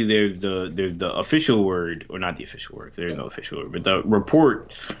 Now, obviously, there's the official word, or not the official word. There's no official word, but the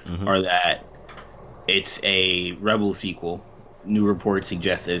reports are that it's a Rebel sequel. New reports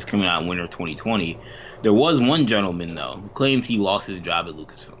suggest that it's coming out in winter of 2020. There was one gentleman though who claims he lost his job at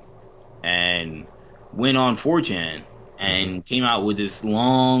Lucasfilm and went on 4chan and came out with this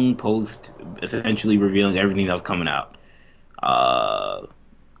long post essentially revealing everything that was coming out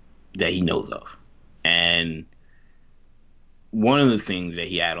that he knows of. And one of the things that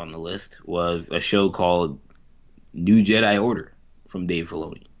he had on the list was a show called New Jedi Order from Dave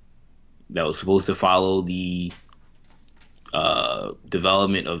Filoni that was supposed to follow the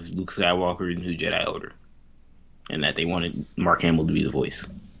development of Luke Skywalker's New Jedi Order, and that they wanted Mark Hamill to be the voice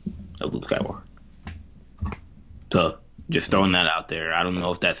of Luke Skywalker. So, just throwing that out there. I don't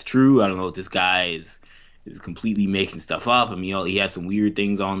know if that's true. I don't know if this guy is completely making stuff up. I mean, he had some weird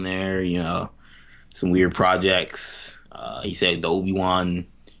things on there, some weird projects. He said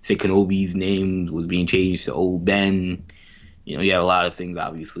Kenobi's name was being changed to Old Ben. You have a lot of things,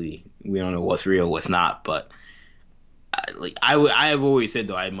 obviously. We don't know what's real, what's not, but I have always said,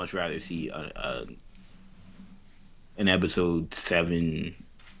 though, I'd much rather see an episode 7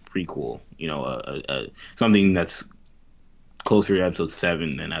 prequel, something that's closer to episode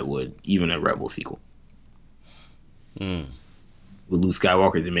 7 than I would even a Rebel sequel. With Luke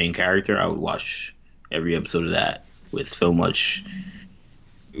Skywalker as the main character, I would watch every episode of that with so much.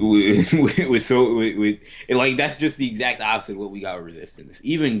 That's just the exact opposite of what we got with Resistance.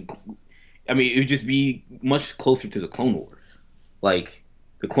 It would just be much closer to the Clone Wars. Like,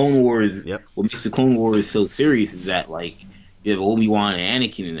 the Clone Wars, What makes the Clone Wars so serious is that, you have Obi-Wan and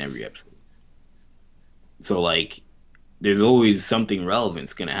Anakin in every episode. So, there's always something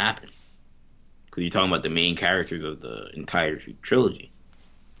relevant's going to happen. Because you're talking about the main characters of the entire trilogy.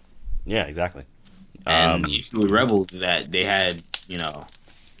 Yeah, exactly. And the issue with Rebels is that they had,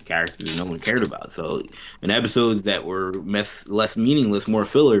 characters that no one cared about. So in episodes that were less meaningless, more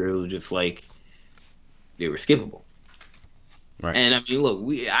filler, it was just they were skippable. Right. And look,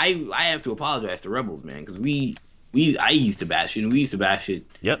 I have to apologize to Rebels, man, because I used to bash it, and we used to bash it.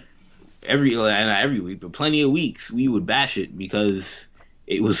 Yep. Not every week, but plenty of weeks we would bash it because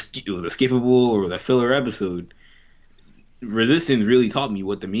it was a skippable or a filler episode. Resistance really taught me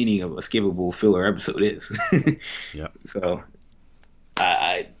what the meaning of a skippable filler episode is. Yeah. So,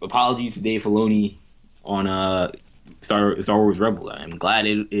 I apologies to Dave Filoni on Star Wars Rebels. I'm glad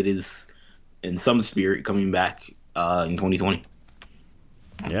it is in some spirit coming back in 2020.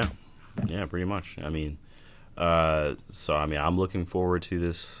 Yeah, yeah, pretty much. I mean, so I mean, I'm looking forward to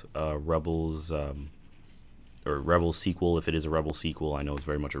this Rebels or Rebels sequel, if it is a Rebels sequel. I know it's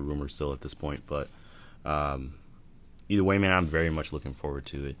very much a rumor still at this point, but either way, man, I'm very much looking forward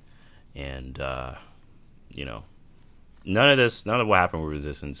to it. And you know, none of what happened with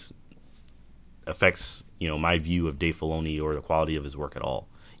Resistance affects my view of Dave Filoni or the quality of his work at all.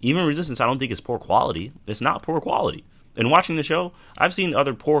 Even Resistance, I don't think it's poor quality. It's not poor quality. And watching the show, I've seen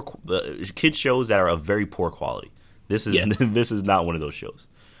other poor kids shows that are of very poor quality. This is this is not one of those shows.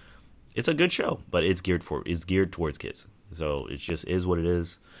 It's a good show, but it's geared towards kids. So it just is what it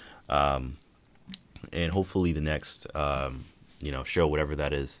is. And hopefully the next show, whatever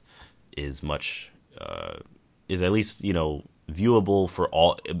that is much is at least viewable for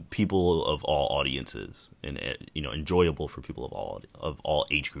all people of all audiences, and enjoyable for people of all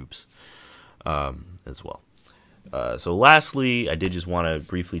age groups as well. So lastly, I did just want to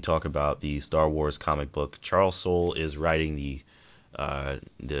briefly talk about the Star Wars comic book. Charles Soule is writing the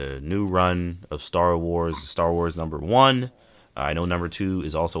new run of Star Wars #1. I know #2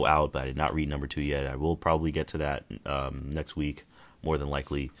 is also out, but I did not read #2 yet. I will probably get to that next week, more than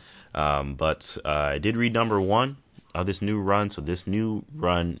likely. But I did read #1 of this new run. So this new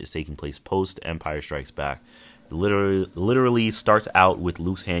run is taking place post Empire Strikes Back. It literally starts out with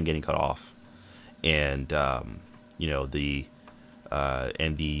Luke's hand getting cut off, and with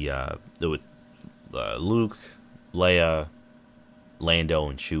Luke, Leia, Lando,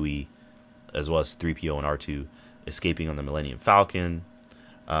 and Chewie, as well as 3PO and R2 escaping on the Millennium Falcon.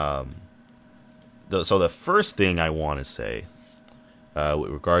 So the first thing I want to say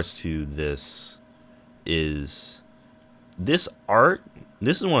with regards to this is this art.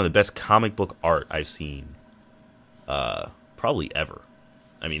 This is one of the best comic book art I've seen probably ever.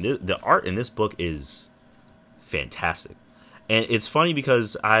 I mean, the art in this book is fantastic. And it's funny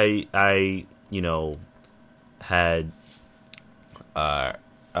because I had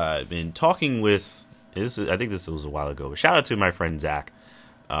been talking with I think this was a while ago, but shout out to my friend Zach,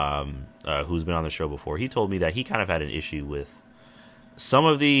 who's been on the show before. He told me that he kind of had an issue with some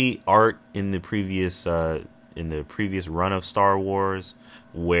of the art in the previous run of Star Wars,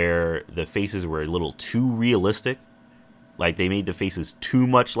 where the faces were a little too realistic. Like, they made the faces too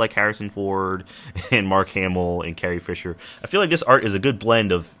much like Harrison Ford and Mark Hamill and Carrie Fisher. I feel like this art is a good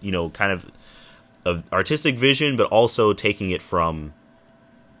blend of, kind of artistic vision, but also taking it from,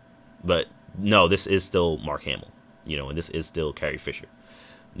 but no, this is still Mark Hamill, and this is still Carrie Fisher,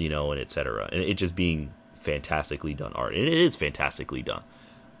 and etc. And it just being fantastically done art. And it is fantastically done.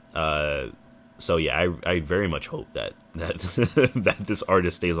 So yeah, I very much hope that that this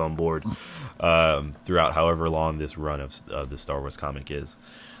artist stays on board throughout however long this run of the Star Wars comic is.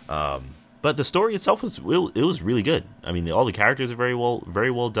 But the story itself was really good. I mean, all the characters are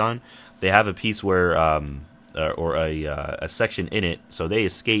very well done. They have a piece where or a section in it, so they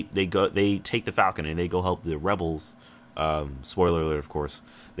escape. They take the Falcon and they go help the rebels. Spoiler alert, of course.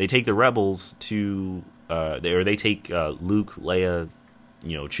 They take the rebels to they take Luke, Leia,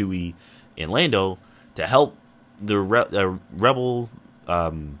 Chewie, and Lando to help the rebel,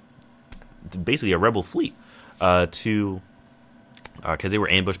 basically a rebel fleet, because they were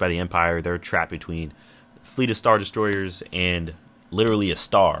ambushed by the Empire. They're trapped between a fleet of Star Destroyers and literally a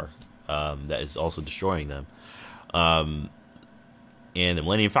star that is also destroying them. And the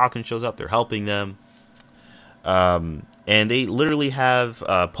Millennium Falcon shows up. They're helping them, and they literally have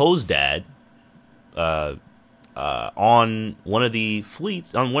Poe's dad on one of the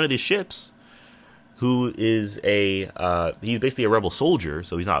fleets, on one of the ships, who is he's basically a rebel soldier,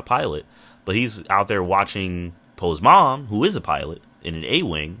 so he's not a pilot, but he's out there watching Poe's mom, who is a pilot in an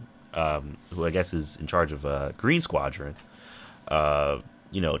A-wing, who I guess is in charge of Green Squadron,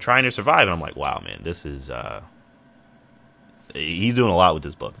 trying to survive. And I'm like, wow, man, this is he's doing a lot with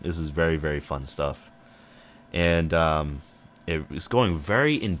this book. This is very, very fun stuff. And it's going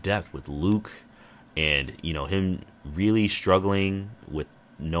very in depth with Luke, and him really struggling with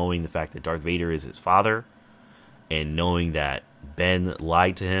knowing the fact that Darth Vader is his father, and knowing that Ben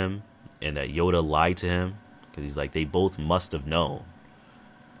lied to him and that Yoda lied to him, because he's like, they both must have known.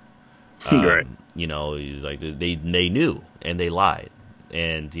 Right. He's like, they knew and they lied.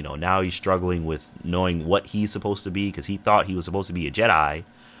 And now he's struggling with knowing what he's supposed to be, because he thought he was supposed to be a Jedi,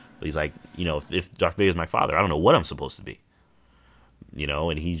 but he's like, if Darth Vader is my father, I don't know what I'm supposed to be.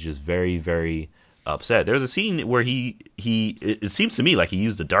 And he's just very, very upset. There's a scene where it seems to me like he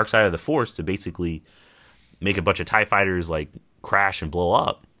used the dark side of the Force to basically make a bunch of TIE fighters like crash and blow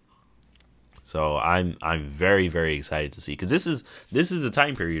up. So I'm very very excited to see, because this is a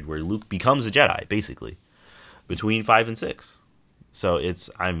time period where Luke becomes a Jedi basically between 5 and 6. So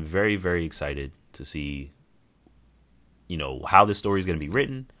I'm very very excited to see, how this story is going to be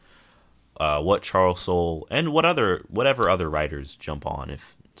written, what Charles Soule and whatever other writers jump on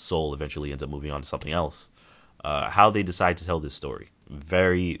if Soule eventually ends up moving on to something else, how they decide to tell this story.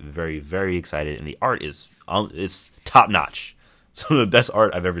 Very very very excited, and the art is it's top notch. Some of the best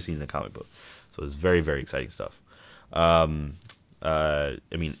art I've ever seen in a comic book. So it's very, very exciting stuff. I mean,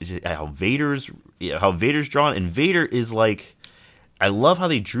 it's just how Vader's drawn, and Vader is like, I love how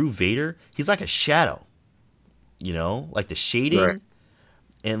they drew Vader. He's like a shadow, like the shading, right.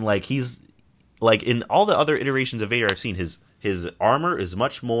 And like he's like in all the other iterations of Vader I've seen, his armor is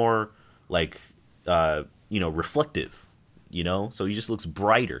much more like reflective, so he just looks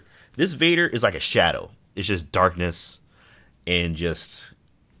brighter. This Vader is like a shadow. It's just darkness. And just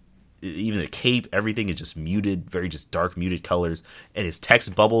even the cape, everything is just muted, very just dark, muted colors. And his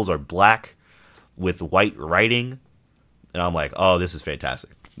text bubbles are black with white writing. And I'm like, oh, this is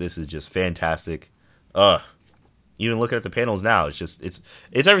fantastic. This is just fantastic. Even looking at the panels now, it's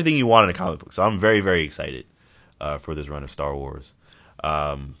everything you want in a comic book. So I'm very, very excited for this run of Star Wars.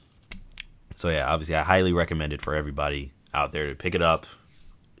 So yeah, obviously I highly recommend it for everybody out there to pick it up,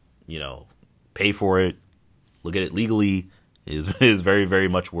 pay for it, look at it legally. Is very very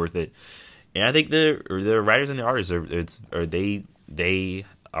much worth it, and I think the writers and the artists they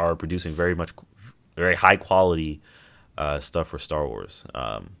are producing very high quality stuff for Star Wars.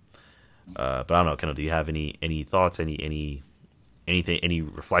 But I don't know, Kendall, do you have any thoughts, any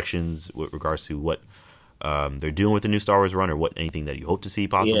reflections with regards to what they're doing with the new Star Wars run, or anything that you hope to see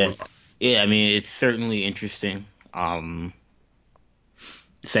possibly? Yeah. I mean, it's certainly interesting.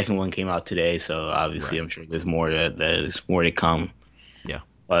 The second one came out today, so obviously right. I'm sure there's more to come. Yeah.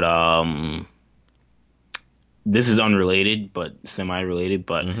 But this is unrelated, but semi-related.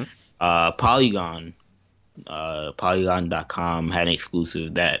 But Polygon, Polygon.com had an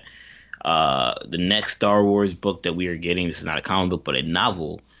exclusive that the next Star Wars book that we are getting, this is not a comic book, but a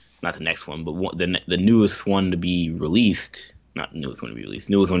novel. Not the next one, but the newest one to be released. Not the newest one to be released.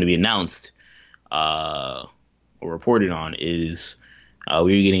 Newest one to be announced or reported on is. We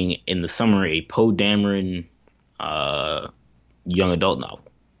were getting in the summer a Poe Dameron young adult novel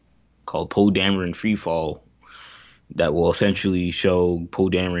called Poe Dameron Freefall that will essentially show Poe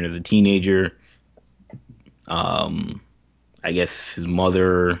Dameron as a teenager. I guess his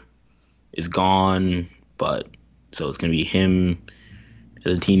mother is gone, but so it's going to be him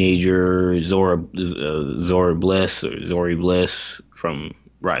as a teenager. Zora Bliss or Zori Bliss from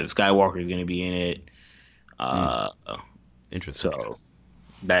Rise of Skywalker is going to be in it. Interesting. So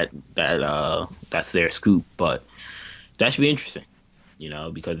that's their scoop, but that should be interesting,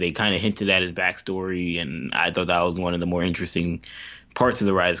 because they kind of hinted at his backstory, and I thought that was one of the more interesting parts of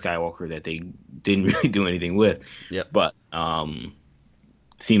the Rise of Skywalker that they didn't really do anything with. Yep. But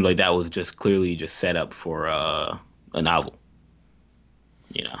seemed like that was just clearly just set up for a novel.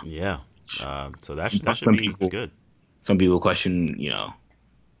 Yeah. So that should be good. Some people question,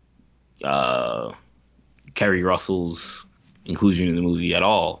 Kerry Russell's inclusion in the movie at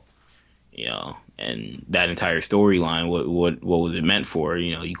all, and that entire storyline. What was it meant for?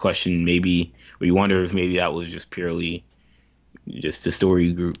 You question maybe, or you wonder if maybe that was just purely just the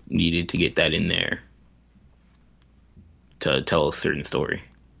story group needed to get that in there to tell a certain story.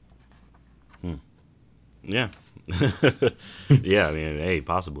 Yeah. Yeah, I mean, hey,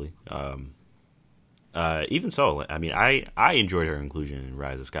 possibly. Even so, I mean, I enjoyed her inclusion in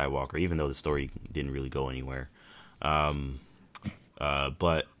Rise of Skywalker, even though the story didn't really go anywhere.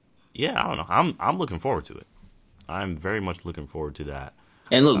 But yeah, I don't know. I'm looking forward to it. I'm very much looking forward to that.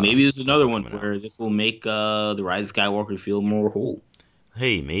 And look, maybe there's another one where this will make the Rise of Skywalker feel more whole.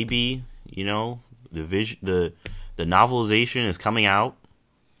 Hey, maybe the novelization is coming out.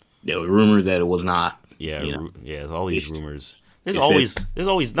 There were rumors that it was not. Yeah, there's all these rumors. There's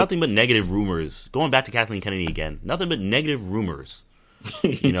always nothing but negative rumors. Going back to Kathleen Kennedy again, nothing but negative rumors.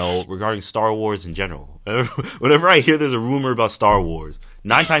 Regarding Star Wars in general. Whenever I hear there's a rumor about Star Wars,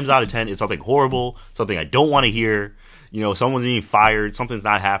 9 times out of 10 it's something horrible, something I don't want to hear. Someone's being fired, something's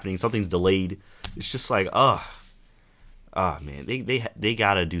not happening, something's delayed. It's just like, man, they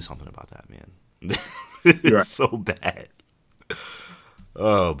gotta do something about that, man. It's right. So bad.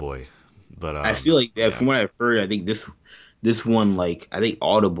 Oh boy. But I feel like from what I've heard, I think this one, like, I think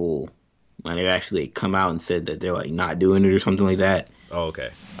Audible, when they actually come out and said that they're like not doing it or something like that. Oh, okay.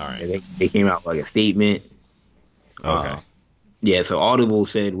 All right. They came out with like a statement. Okay. Yeah, so Audible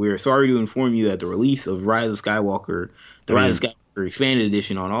said, "We're sorry to inform you that the release of Rise of Skywalker, Rise of Skywalker or expanded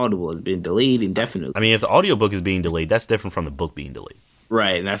edition on Audible has been delayed indefinitely. I mean, if the audiobook is being delayed, that's different from the book being delayed.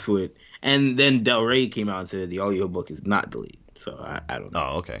 Right, and that's what. And then Del Rey came out and said the audiobook is not delayed. So I don't know.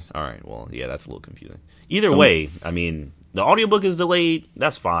 Oh, okay. All right. Well, yeah, that's a little confusing. Either way, I mean, the audiobook is delayed.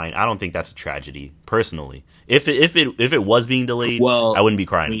 That's fine. I don't think that's a tragedy, personally. If it was being delayed, well, I wouldn't be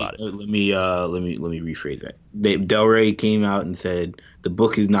crying about it. Let me rephrase that. Del Rey came out and said the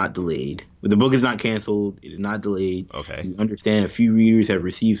book is not delayed. The book is not canceled. It is not delayed. Okay. You understand a few readers have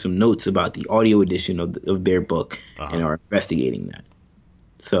received some notes about the audio edition of their book and are investigating that.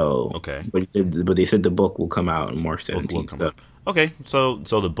 So okay, but they said the book will come out on March 17th. So. Okay, so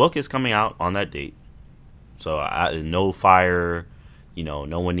the book is coming out on that date. So no fire,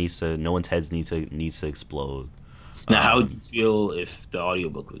 no one's heads needs to explode. Now, how would you feel if the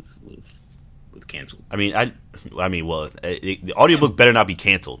audiobook was canceled? I mean, the audiobook better not be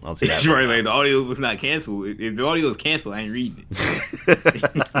canceled. I'll say that. Right, like the audio was not canceled. If the audio was canceled, I ain't reading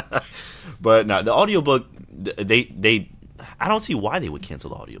it. But no, the audiobook, I don't see why they would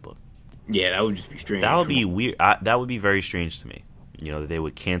cancel the audiobook. Yeah, that would just be strange. That would be weird. That would be very strange to me. That they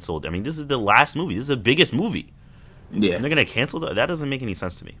would cancel. I mean, this is the last movie. This is the biggest movie. Yeah, and they're gonna cancel that. That doesn't make any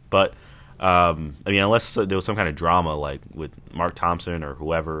sense to me. But I mean, unless there was some kind of drama, like with Mark Thompson or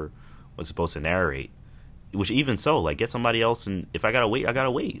whoever was supposed to narrate. Which even so, like, get somebody else. And if I gotta wait, I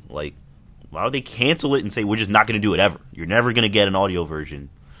gotta wait. Like, why would they cancel it and say we're just not gonna do it ever? You're never gonna get an audio version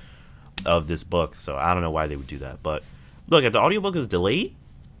of this book. So I don't know why they would do that. But look, if the audiobook is delayed,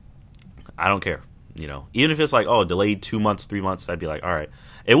 I don't care. Even if it's like, delayed 2 months, 3 months, I'd be like, all right.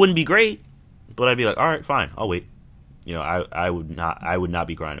 It wouldn't be great, but I'd be like, all right, fine, I'll wait. I would not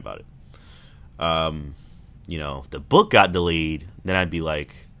be crying about it. The book got delayed, then I'd be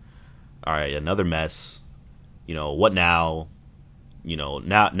like, all right, another mess. What now?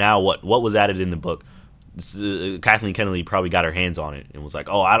 Now what was added in the book? Kathleen Kennedy probably got her hands on it and was like,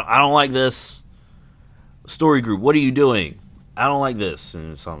 I don't like this. Story group, what are you doing? I don't like this,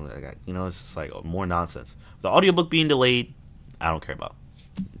 and something like that. It's just like more nonsense. The audiobook being delayed, I don't care about.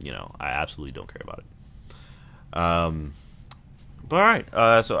 I absolutely don't care about it. But all right.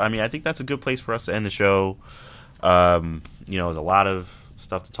 So I mean, I think that's a good place for us to end the show. There's a lot of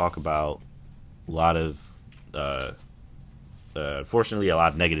stuff to talk about. A lot of, unfortunately, a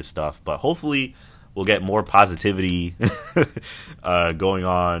lot of negative stuff. But hopefully, we'll get more positivity going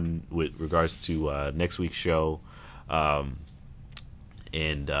on with regards to next week's show. I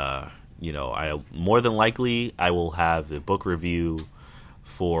more than likely I will have a book review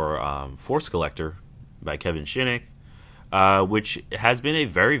for Force Collector by Kevin Shinick, which has been a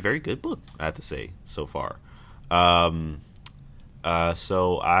very, very good book, I have to say, so far.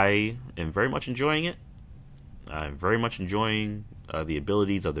 So I am very much enjoying it. I'm very much enjoying the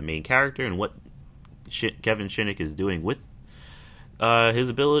abilities of the main character and what Kevin Shinick is doing with his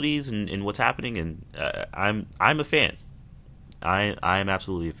abilities and what's happening, and I'm a fan. I am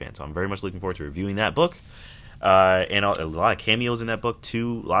absolutely a fan, so I'm very much looking forward to reviewing that book. And a lot of cameos in that book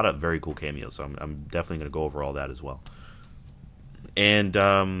too. A lot of very cool cameos. So I'm definitely going to go over all that as well. And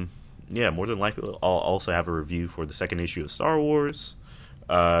more than likely, I'll also have a review for the second issue of Star Wars,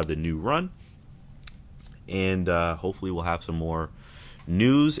 the new run, and hopefully we'll have some more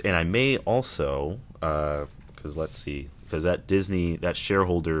news. And I may also, because that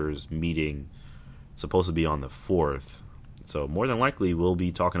shareholders meeting is supposed to be on the 4th. So more than likely, we'll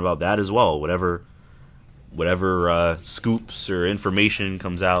be talking about that as well. Whatever scoops or information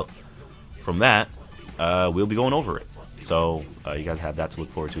comes out from that, we'll be going over it. So you guys have that to look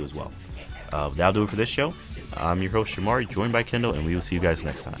forward to as well. That'll do it for this show. I'm your host, Shamari, joined by Kendall, and we will see you guys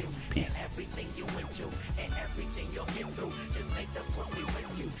next time. Peace. Everything you went through and everything you'll get through, just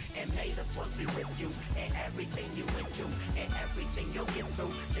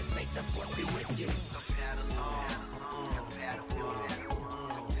make the force be with you.